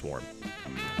Eye of the Swarm.